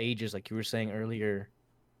all ages, like you were saying earlier.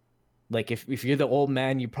 Like if you're the old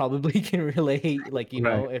man, you probably can relate. Like, you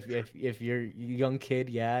right. know, if you're a young kid,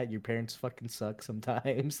 yeah, your parents fucking suck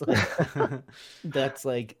sometimes. Like, that's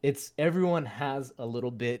like it's everyone has a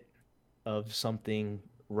little bit of something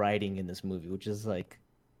writing in this movie, which is like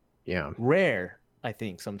Yeah. rare, I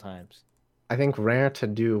think sometimes. I think rare to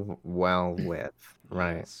do well with,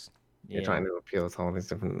 right? Yes. You're Yeah. trying to appeal to all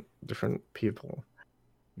these different people.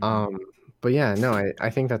 Mhm. But yeah, no, I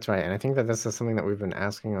think that's right. And I think that this is something that we've been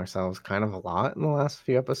asking ourselves kind of a lot in the last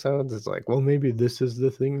few episodes. It's like, well, maybe this is the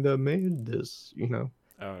thing that made this, you know?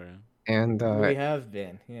 Oh yeah. And We have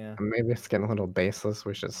been, yeah. maybe it's getting a little baseless.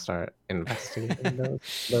 We should start investigating those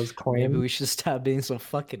Maybe claims. we should stop being so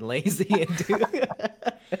fucking lazy and do.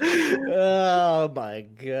 Oh my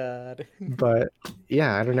god. But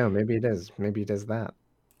yeah, I don't know. Maybe it is. Maybe it is that.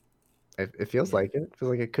 It feels Yeah. like it. It feels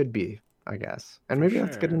like it could be, I guess. And For maybe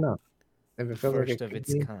that's good sure. enough. If it feels like First it of could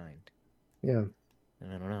its be, kind. yeah.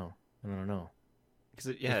 I don't know. I don't know.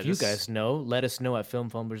 Because yeah, If you guys know, let us know at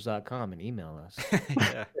filmfumblers.com and email us.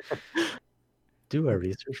 yeah. Do our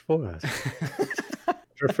research for us.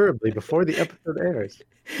 Preferably before the episode airs.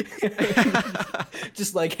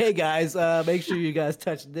 Just like, hey guys, make sure you guys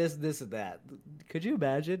touch this, this, and that. Could you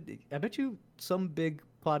imagine? I bet you some big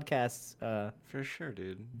podcasts For sure,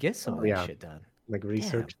 dude. get some of that yeah. shit done. Like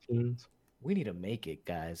research teams. We need to make it,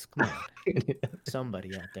 guys. Come on.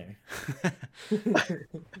 Somebody out there.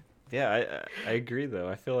 Yeah, I agree though.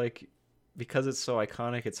 I feel like because it's so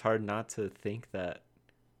iconic, it's hard not to think that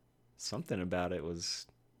something about it was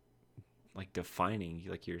like defining,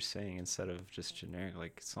 like you're saying, instead of just generic.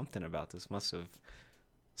 Like something about this must have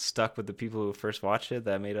stuck with the people who first watched it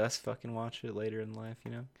that made us fucking watch it later in life,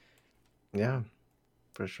 you know? Yeah,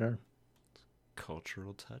 for sure.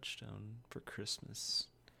 Cultural touchstone for Christmas.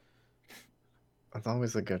 It's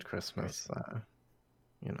always a good Christmas,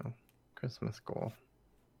 you know, Christmas goal.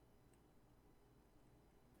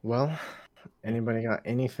 Well, anybody got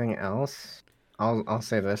anything else? I'll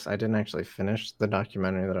say this: I didn't actually finish the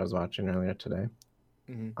documentary that I was watching earlier today,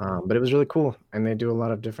 but it was really cool, and they do a lot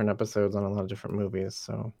of different episodes on a lot of different movies.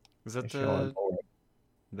 So Is that if you're on the board-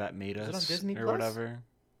 That Made Is it on Us Disney or Plus? whatever?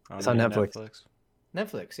 It's on Netflix.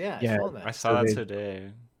 Netflix, yeah, Yeah. I saw that. I saw So that they- today.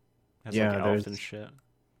 It has Yeah, like elf and there's- shit.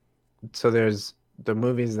 So there's the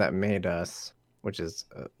movies that made us, which is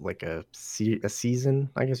like a season,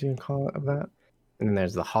 I guess you can call it, of that. And then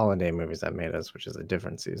there's the holiday movies that made us, which is a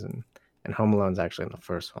different season. And Home Alone's actually in the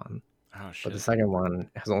first one, Oh but shit. the second one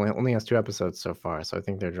has only has 2 episodes so far. So I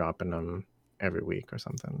think they're dropping them every week or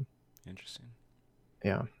something. Interesting.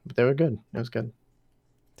 Yeah, but they were good. It was good.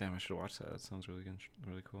 Damn, I should watch that. That sounds really good,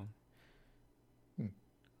 really cool.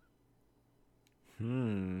 I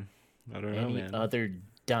don't know, Any man. other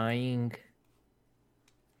dying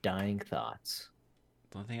thoughts?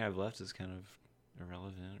 The only thing I've left is kind of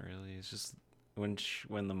irrelevant, really. It's just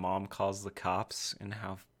when the mom calls the cops and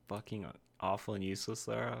how fucking awful and useless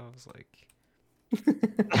they are. I was like,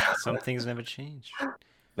 some things never change.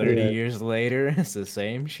 30 Yeah. years later, it's the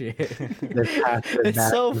same shit. They're passed it It's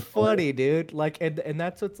back so and forth. funny, dude. Like, and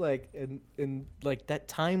that's what's like, and like that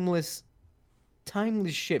timeless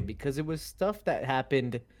shit, because it was stuff that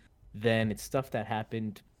happened then. It's stuff that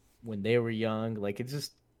happened when they were young. Like it's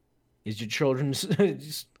just, is your children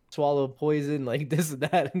just swallow poison like this and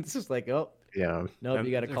that? And it's just like, oh Yeah, nope,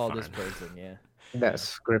 you got to They're call this fine. person. Yeah. that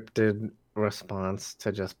scripted response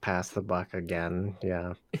to just pass the buck again.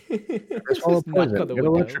 Yeah, Just swallow knock poison, on the get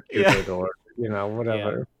window. electrocuted, or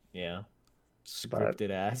whatever. Yeah. But-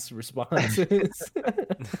 Scripted ass responses.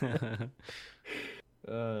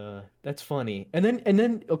 That's funny. And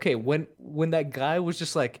then okay, when that guy was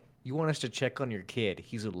just like, "You want us to check on your kid?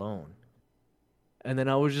 He's alone." And then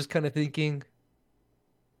I was just kind of thinking,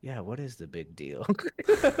 yeah, what is the big deal?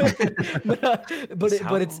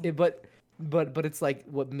 But it's like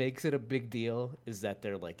what makes it a big deal is that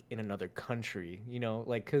they're like in another country,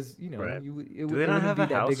 like because Right. it Do they not wouldn't have be a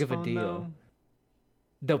that house big of a phone, deal. though?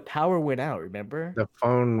 The power went out, remember? The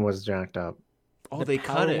phone was jacked up. Oh, The they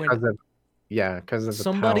power cut it. went- Because of the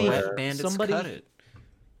Somebody- power. Wet bandits somebody- cut it.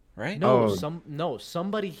 Right? No, Oh.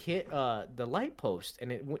 somebody hit the light post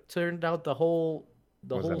and it turned out the whole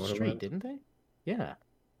Was that what it street, was? didn't they? Yeah.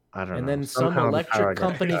 I don't And know. then some Somehow the power electric got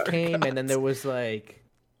company cut. came and then there was like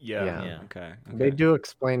Yeah. Yeah. Okay. They okay. do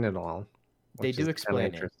explain it all. They which do is kinda explain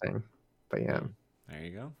it. interesting. But yeah, There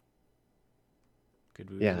you go. Good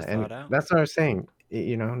movie yeah, just and thought out. that's what I was saying.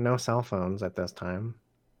 No cell phones at this time.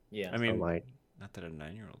 yeah. I mean, like- not that a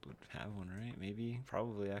 9-year-old would have one, right? Maybe,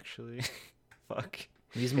 probably, actually. Fuck.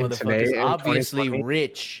 These in motherfuckers today, in obviously 2020?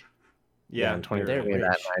 rich. Yeah, in you're 2020, they're that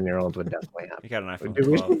rich. 9-year-old would definitely have. You got an iPhone Dude,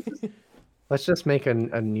 we 12. Let's just make a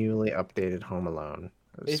newly updated Home Alone.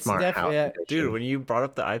 It's Smart def- house yeah. edition. Dude, when you brought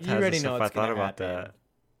up the iPads already and know stuff, I it's thought gonna about happen. that.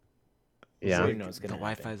 Yeah. You know it's The gonna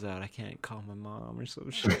happen. Wi-Fi's out. I can't call my mom or some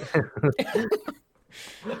shit.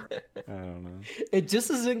 I don't know. It just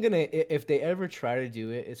isn't gonna. If they ever try to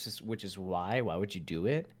do it, it's just, which is why. Why would you do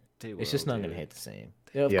it? They It's just will, not gonna dude. hit the same.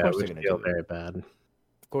 Yeah, of Yeah, course it they're would gonna feel do it. very bad.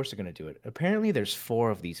 Of course they're gonna do it. Apparently, there's 4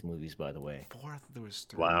 of these movies, by the way. 4, I thought there was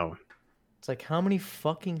 3. Wow. It's like, how many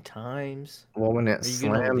fucking times Well, when it are you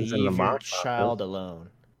gonna slams in the leave your box child office, alone?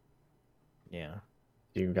 Yeah.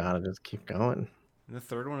 you gotta just keep going. And the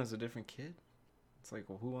third one is a different kid. It's like,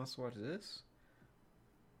 well, who wants to watch this?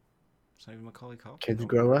 It's not even Macaulay Culkin. Kids No.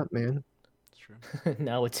 grow up, man. It's true.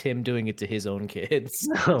 Now it's him doing it to his own kids.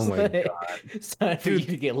 Oh It's my like, God. It's time for you Dude,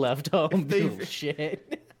 to get left home. they- Little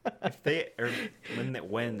shit. If they or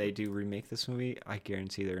when they do remake this movie, I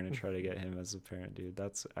guarantee they're gonna try to get him as a parent, dude.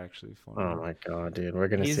 That's actually funny. Oh my God, dude. We're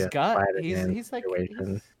gonna He's see a got. Spider-Man He's like.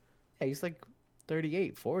 situation. He's like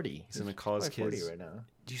 38, 40. He's gonna call his probably 40 kids. right now.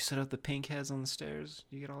 Do you set up the pink heads on the stairs?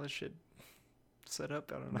 Do you get all this shit set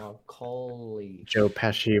up? I don't know. Macaulay. Joe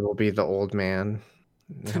Pesci will be the old man.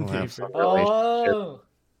 He'll neighbor. have some relationship. Oh,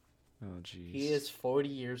 Oh jeez. he is 40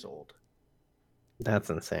 years old. That's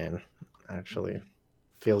insane. Actually,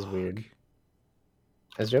 feels weird.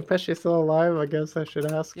 Is Joe Pesci still alive? I guess I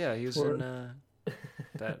should ask. Yeah, he was for- in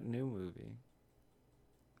that new movie.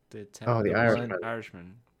 The Oh, The Irishman. Irishman.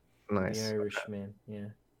 Irishman. Nice. The Irishman. Yeah.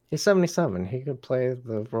 He's 77. He could play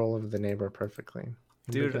the role of the neighbor perfectly.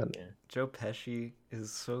 He'd be Dude, good. Yeah. Joe Pesci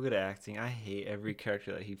is so good at acting. I hate every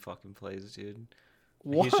character that he fucking plays, dude.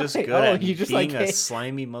 Why? He's just good Oh, at you just being like a hate-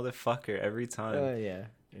 slimy motherfucker every time. Yeah.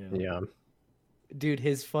 Yeah. Dude,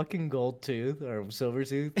 his fucking gold tooth or silver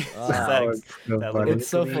tooth. Oh, Thanks. it's so That funny. little It's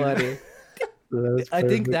so Gleam. funny. That's I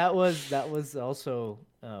think perfect. that was also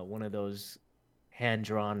one of those hand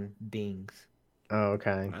drawn dings. Oh,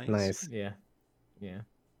 okay. Nice. Nice. Yeah. Yeah.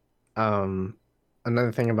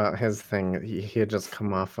 Another thing about his thing, he had just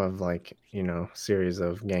come off of like, series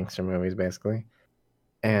of gangster movies basically.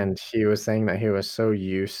 And he was saying that he was so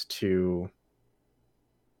used to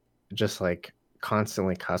just like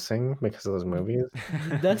constantly cussing because of those movies.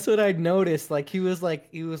 That's what I noticed. Like he was like,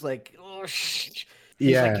 oh shh. He's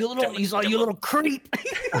Yeah. like, you little creep.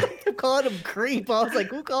 I'm calling him creep. I was like,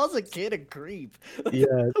 who calls a kid a creep?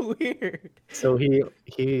 Yeah. Weird. So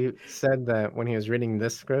he said that when he was reading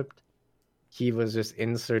this script, he was just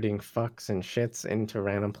inserting fucks and shits into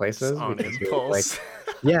random places On because he was like, impulse.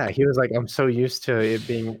 yeah, he was like, I'm so used to it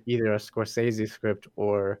being either a Scorsese script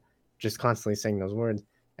or just constantly saying those words.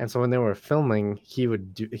 And so when they were filming, he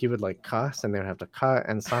would like cuss and they would have to cut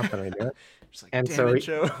and stop and redo it. Just like, And damn so it, he-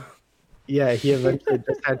 Joe. Yeah, he eventually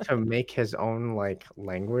just had to make his own like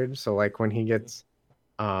language. So like when he gets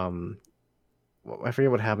well, I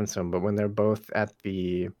forget what happens to him, but when they're both at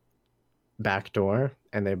the back door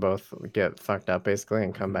and they both get fucked up basically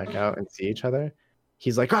and come back out and see each other,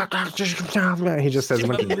 he's like, he just says a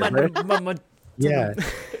bunch of gibberish. Yeah,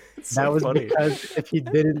 It's that so was funny. because if he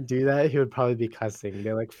didn't do that, he would probably be cussing.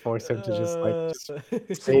 They like force him to just like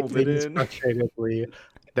say Hold it things in. frustratingly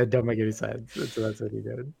that don't make any sense. And so that's what he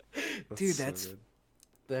did. Dude, that's- good.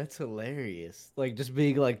 That's hilarious. Like just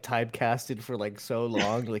being like typecasted for like so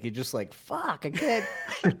long, like you're just like, fuck, I can't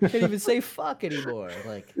even say fuck anymore.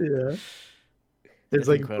 Like Yeah. that's There's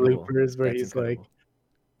like incredible. bloopers where That's he's like, incredible.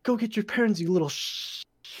 "Go get your parents, you little sh."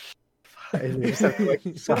 And you just have to like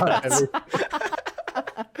stop everything.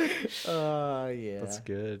 Oh yeah. That's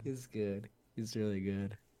good. He's good. He's really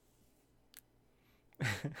good.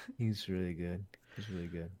 He's really good. He's really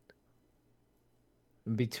good.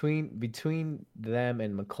 Between them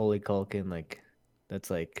and Macaulay Culkin, like that's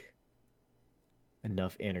like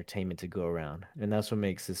enough entertainment to go around, and that's what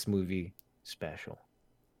makes this movie special.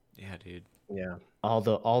 Yeah, dude. Yeah. All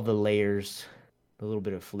the layers, a little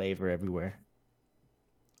bit of flavor everywhere.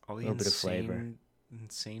 All the Little bit of flavor.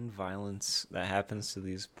 insane violence that happens to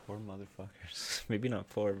these poor motherfuckers. Maybe not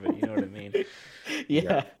poor, but you know what I mean.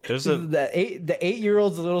 Yeah, There's the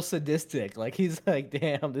 8-year-old's a little sadistic. Like he's like,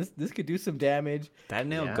 damn, this could do some damage. that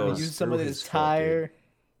nail Yeah. goes Use some through of his this foot, dude. tire.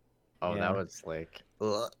 Oh, Yeah. that was like,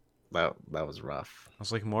 ugh. That was rough. I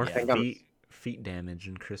was like more Yeah. I think feet damage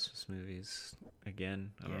in Christmas movies.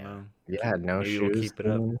 Again, I don't Yeah. know. Yeah, no Maybe shoes. we'll keep it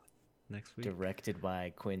up scene. next week. Directed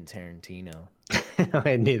by Quentin Tarantino.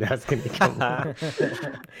 I knew that was gonna come.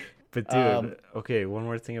 But dude, okay, one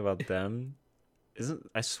more thing about them.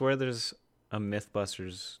 I swear there's a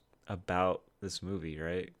Mythbusters about this movie,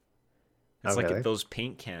 right? It's Oh, like really? if those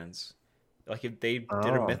paint cans. Like if they did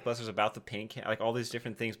a Oh. Mythbusters about the paint can, like all these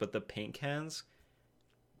different things, but the paint cans,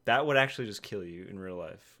 that would actually just kill you in real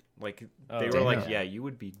life. Like they Oh, were like, damn. yeah, you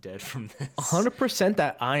would be dead from this. 100%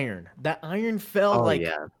 that iron. That iron fell Oh like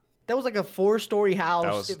yeah. that was like a 4-story house.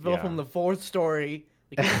 That was- It fell yeah. from the 4th story.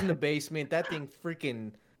 Like he was in the basement. That thing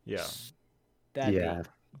freaking Yeah, that Yeah. thing,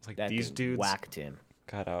 it's like that these thing dudes whacked him.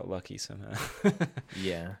 got out lucky somehow.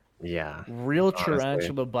 Yeah. Yeah. Real Honestly.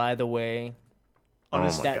 tarantula, by the way. On Oh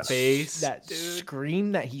his my That God. face, that dude.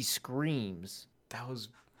 scream that he screams That was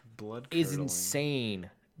blood is curdling. insane.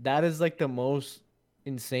 That is like the most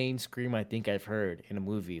insane scream I think I've heard in a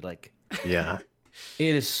movie. Like Yeah.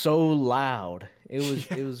 it is so loud.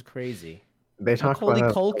 It was crazy. They talk Macaulay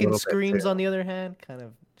about it a little Culkin bit, screams too. on the other hand, kind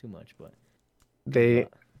of too much, but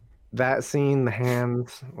That scene, the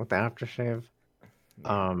hands with the aftershave.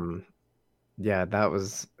 yeah. Yeah, that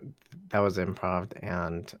was improv,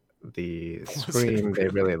 and the Was scream they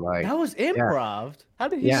really liked. That was improv. How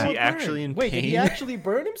did he? Yeah. not Was he actually burn? in Wait, did he pain? actually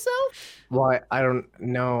burn himself? Well, I don't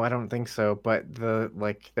know. I don't think so. But the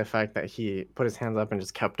fact that he put his hands up and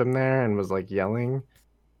just kept them there and was like yelling,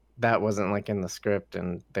 that wasn't like in the script.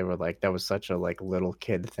 And they were like, that was such a like little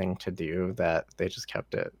kid thing to do that they just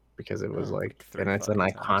kept it because it was Oh, like, like and it's an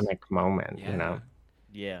 35 times. iconic moment, Yeah. you know.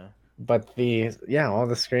 Yeah. But all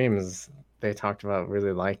the screams they talked about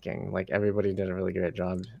really liking. Like everybody did a really great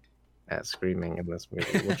job at screaming in this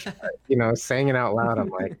movie, which saying it out loud, I'm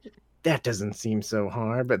like, that doesn't seem so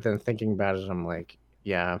hard. But then thinking about it, I'm like,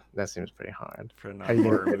 yeah, that seems pretty hard. For a How you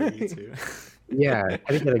horror gonna- movie too. Yeah, how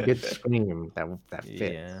do you get a good scream that fits?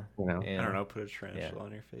 Yeah. You know? Yeah. I don't know, put a tarantula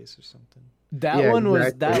on your face or something. That Yeah, one was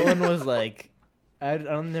exactly. that one was like I've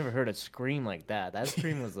never heard a scream like that. That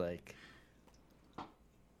scream was like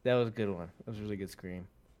that was a good one. That was a really good scream.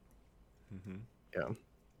 Hmm. Yeah.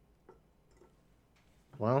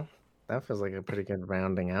 Well, that feels like a pretty good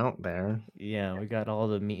rounding out there. Yeah, we got all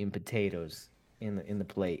the meat and potatoes in the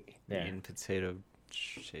plate there. And potato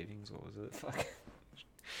shavings. What was it? Fuck.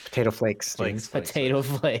 Potato flakes. dude. Flakes. Potato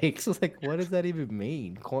flakes. It's like, what does that even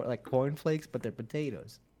mean? Corn flakes, but they're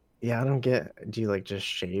potatoes. Yeah, I don't get. Do you like just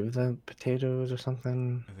shave the potatoes or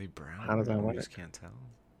something? Are they brown? How does that I work? just can't tell.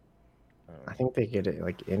 I think they get it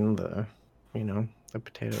like in the, the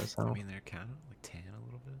potato I itself. mean, they're kind of like tan a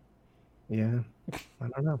little bit. Yeah, I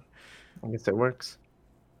don't know. I guess it works.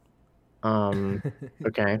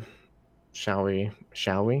 Okay. Shall we?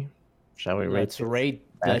 Let's rate.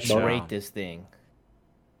 Bad Let's boy? rate this thing.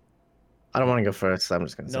 I don't want to go first, so I'm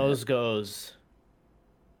just gonna say. Nose goes.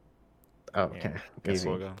 Oh, okay. Guess Easy.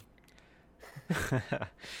 we'll go.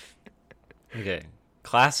 Okay,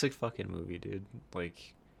 classic fucking movie, dude.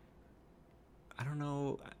 Like, I don't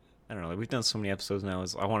know. Like, we've done so many episodes now.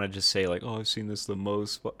 I want to just say like, oh, I've seen this the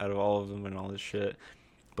most out of all of them and all this shit.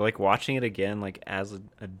 But like watching it again, like as an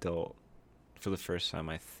adult, for the first time,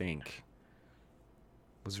 I think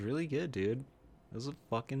was really good, dude. It was a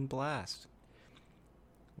fucking blast.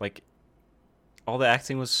 Like, all the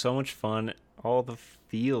acting was so much fun. All the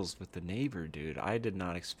feels with the neighbor, dude. I did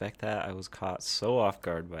not expect that. I was caught so off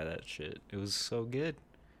guard by that shit. It was so good.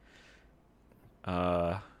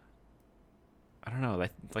 I don't know.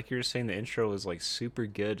 Like you were saying, the intro was like super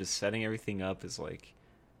good. Just setting everything up is like,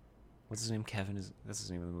 what's his name? Kevin is that's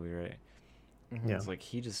his name in the movie, right? Yeah. It's like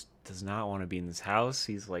he just does not want to be in this house.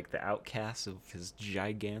 He's like the outcast of his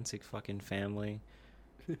gigantic fucking family.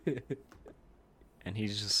 And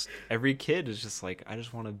he's just, every kid is just like, I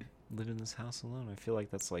just want to live in this house alone. I feel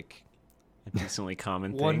like that's like a decently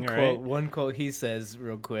common thing, right? One quote he says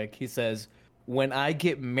real quick. He says, "When I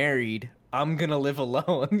get married, I'm gonna live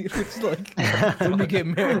alone." It's like when you get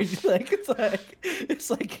married, like it's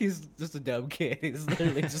like he's just a dumb kid. He's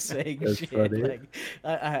literally just saying That's shit. funny. Like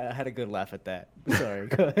I had a good laugh at that. Sorry,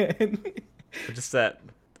 go ahead. But just that,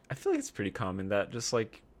 I feel like it's pretty common, that just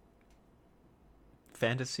like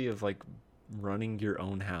fantasy of like running your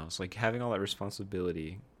own house, like having all that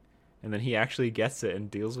responsibility. And then he actually gets it and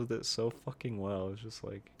deals with it so fucking well. It's just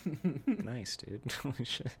like, nice, dude. Holy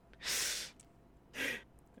shit.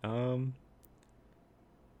 I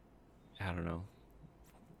don't know.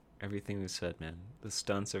 Everything we said, man. The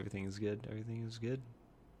stunts, everything is good. Everything is good.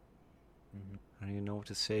 I don't even know what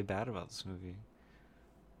to say bad about this movie.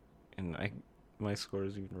 And my score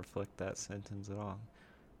doesn't even reflect that sentence at all.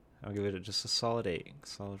 I'll give it just a solid 8.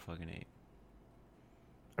 Solid fucking 8.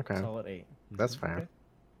 Okay. Solid 8. That's fair. Okay.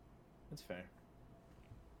 That's fair.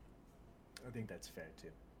 I think that's fair too.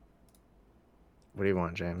 What do you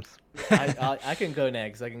want, James? I can go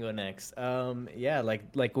next. I can go next. Yeah,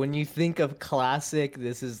 like when you think of classic,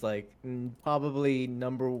 this is like probably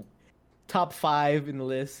top 5 in the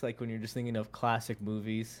list. Like when you're just thinking of classic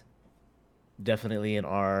movies, definitely in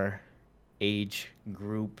our age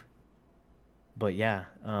group. But yeah,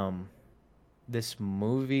 this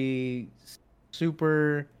movie,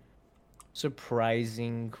 super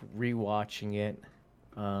surprising rewatching it.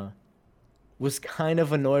 Was kind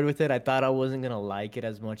of annoyed with it. I thought I wasn't gonna like it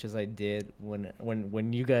as much as I did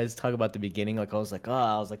when you guys talk about the beginning. Like I was like,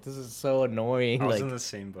 this is so annoying. I was Like in the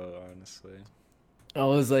same boat, honestly. I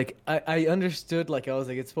was like, I understood. Like I was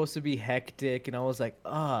like, it's supposed to be hectic, and I was like,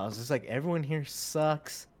 I was just like, everyone here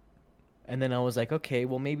sucks. And then I was like, okay,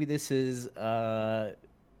 well maybe this is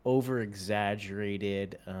over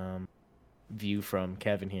exaggerated view from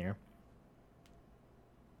Kevin here.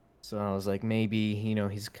 So I was like, maybe,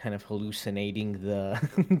 he's kind of hallucinating the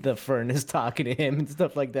the furnace talking to him and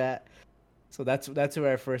stuff like that. So that's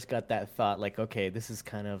where I first got that thought, like, okay, this is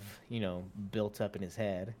kind of, built up in his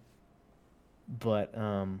head. But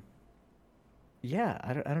yeah,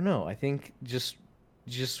 I don't know. I think just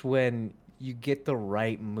when you get the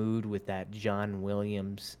right mood with that John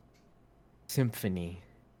Williams symphony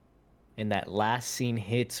and that last scene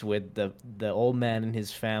hits with the old man and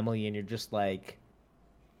his family, and you're just like,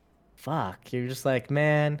 fuck, you're just like,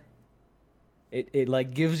 man, it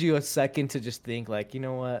like gives you a second to just think, like, you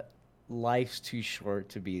know what, life's too short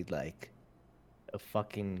to be like a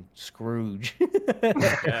fucking Scrooge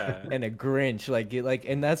Yeah. and a Grinch,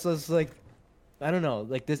 and that's just like, I don't know,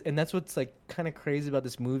 like this, and that's what's like kind of crazy about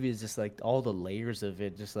this movie is just like all the layers of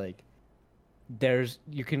it, just like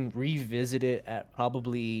you can revisit it at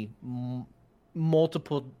probably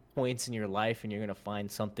multiple points in your life, and you're gonna find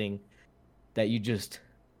something that you just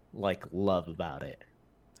like love about it.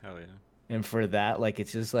 Hell yeah. And for that, like,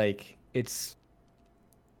 it's just like, it's,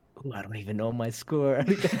 I don't even know my score. I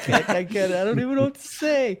don't even know what to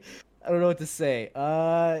say. I don't know what to say.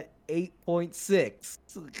 8.6.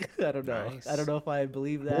 I don't know. Nice. I don't know if I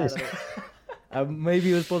believe that. Nice.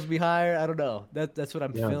 Maybe it was supposed to be higher. I don't know. That's what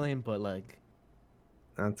I'm Yeah. feeling, but like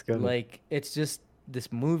That's good. like it's just,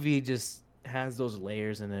 this movie just has those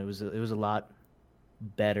layers, and it was a lot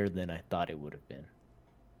better than I thought it would have been.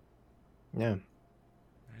 Yeah.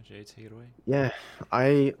 Alright, Jay, take it away. Yeah,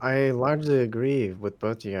 I largely agree with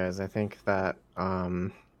both you guys. I think that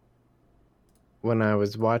when I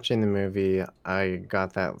was watching the movie, I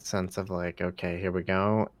got that sense of like, okay, here we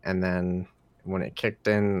go. And then when it kicked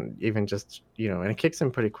in, even just, and it kicks in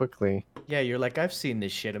pretty quickly. Yeah, you're like, I've seen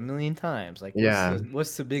this shit a million times. Like, Yeah.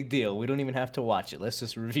 what's the big deal? We don't even have to watch it. Let's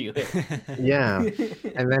just review it. Yeah.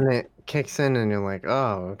 And then it kicks in and you're like,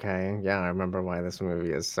 oh, okay. Yeah, I remember why this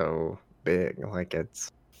movie is so big. Like,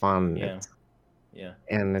 it's fun. Yeah. Yeah.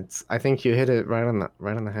 And I think you hit it right on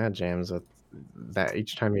the head, James, with that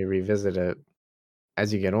each time you revisit it,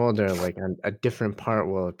 as you get older, like a different part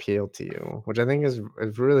will appeal to you, which I think is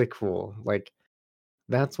really cool. Like,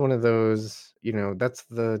 that's one of those, that's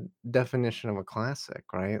the definition of a classic,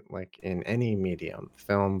 right? Like in any medium,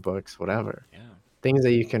 film, books, whatever. Yeah. Things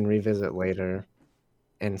that you can revisit later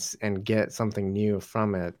and get something new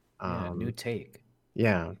from it. Yeah, new take.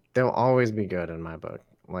 Yeah, they'll always be good in my book.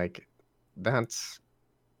 Like, that's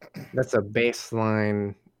a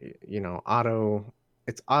baseline,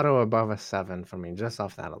 it's auto above a 7 for me just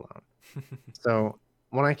off that alone. So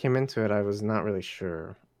when I came into it, I was not really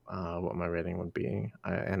sure what my rating would be,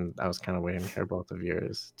 and I was kind of waiting to hear both of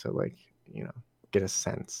yours to, like, get a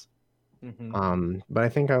sense. Mhm. But I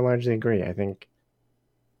think I largely agree. I think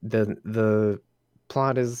the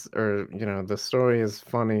plot is, or the story is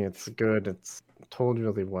funny. It's good. It's told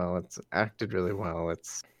really well. It's acted really well.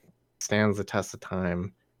 It's stands the test of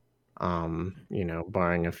time.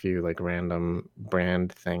 Barring a few like random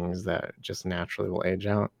brand things that just naturally will age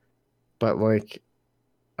out. But like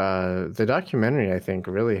the documentary, I think,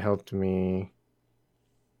 really helped me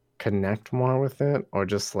connect more with it, or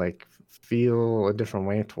just like feel a different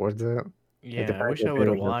way towards it. Like the Yeah, I fact wish that I they would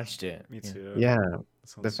were have just watched it. Me Yeah. too. yeah, That the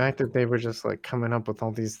sounds fact super that they were just like coming up with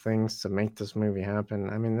all these things to make this movie happen.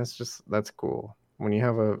 I mean, that's cool. When you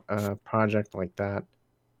have a project like that,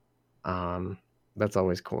 that's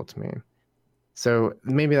always cool to me. So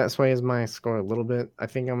maybe that sways my score a little bit. I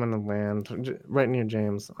think I'm gonna land right near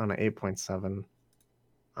James on an 8.7.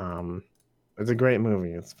 It's a great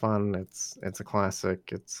movie. It's fun. It's a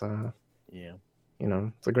classic. It's Yeah.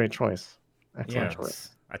 it's a great choice. Yeah, Excellent choice.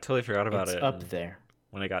 I totally forgot about it's it. up And there.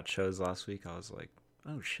 when I got chose last week, I was like,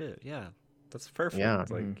 "Oh shit, yeah, that's perfect." Yeah.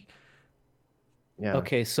 Like, Mhm. Yeah.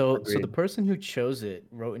 Okay, so the agreed. person who chose it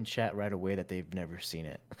wrote in chat right away that they've never seen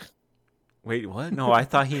it. wait, what? No, I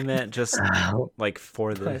thought he meant just like for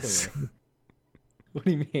By the this. way. What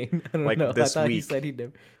do you mean? I don't Like know. this I thought he week. said he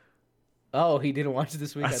never. Oh, he didn't watch it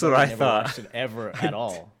this week. That's I thought what he I never thought. watched it ever I at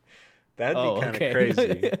all. That'd Oh, be kind of okay.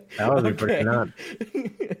 crazy. That would be pretty nuts.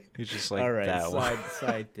 He's just like All right, that one.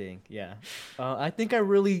 side thing. Yeah, I think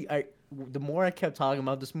the more I kept talking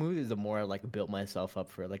about this movie, the more I like built myself up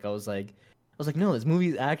for it. Like I was like, no, this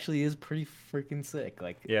movie actually is pretty freaking sick.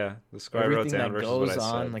 Like Yeah, the score I wrote everything down that versus what goes I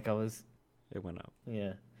on. said. Like I was, It went up.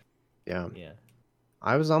 yeah, Yeah. yeah.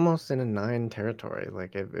 I was almost in a 9 territory.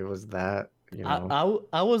 Like it was that,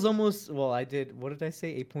 I was almost, well, I did, what did I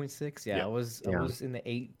say, 8.6? Yeah, Yeah. I was Yeah. in the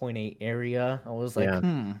 8.8 area. I was like,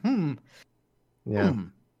 Yeah. Yeah.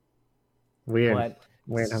 Weird. But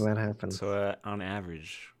Weird how that happened. So on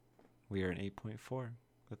average, we are an 8.4,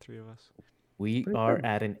 the three of us. we Pretty are good.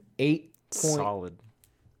 at an 8.4.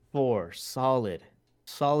 Solid.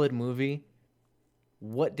 Solid movie.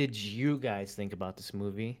 What did you guys think about this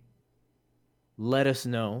movie? Let us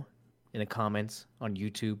know in the comments on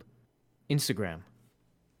YouTube, Instagram,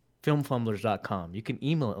 filmfumblers.com. You can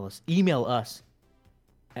email us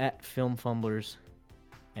at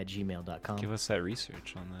filmfumblers@gmail.com. Give us that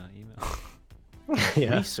research on the email.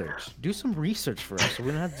 Yeah. Research. Do some research for us so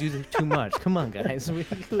we don't have to do too much. Come on, guys.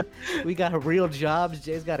 We got real jobs.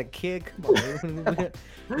 Jay's got a kid. Come on.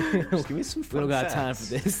 Just give me some We fun don't got time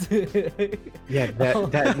for facts. this. Yeah,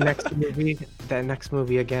 that next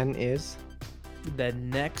movie again is The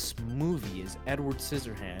next movie is Edward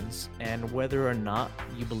Scissorhands, and whether or not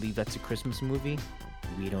you believe that's a Christmas movie,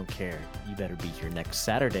 we don't care. You better be here next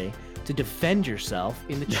Saturday to defend yourself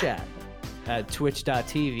in the chat at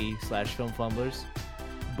twitch.tv/filmfumblers.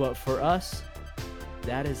 But for us,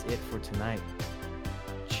 that is it for tonight.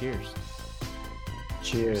 Cheers.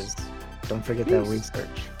 Cheers. Don't forget that Peace.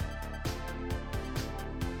 research.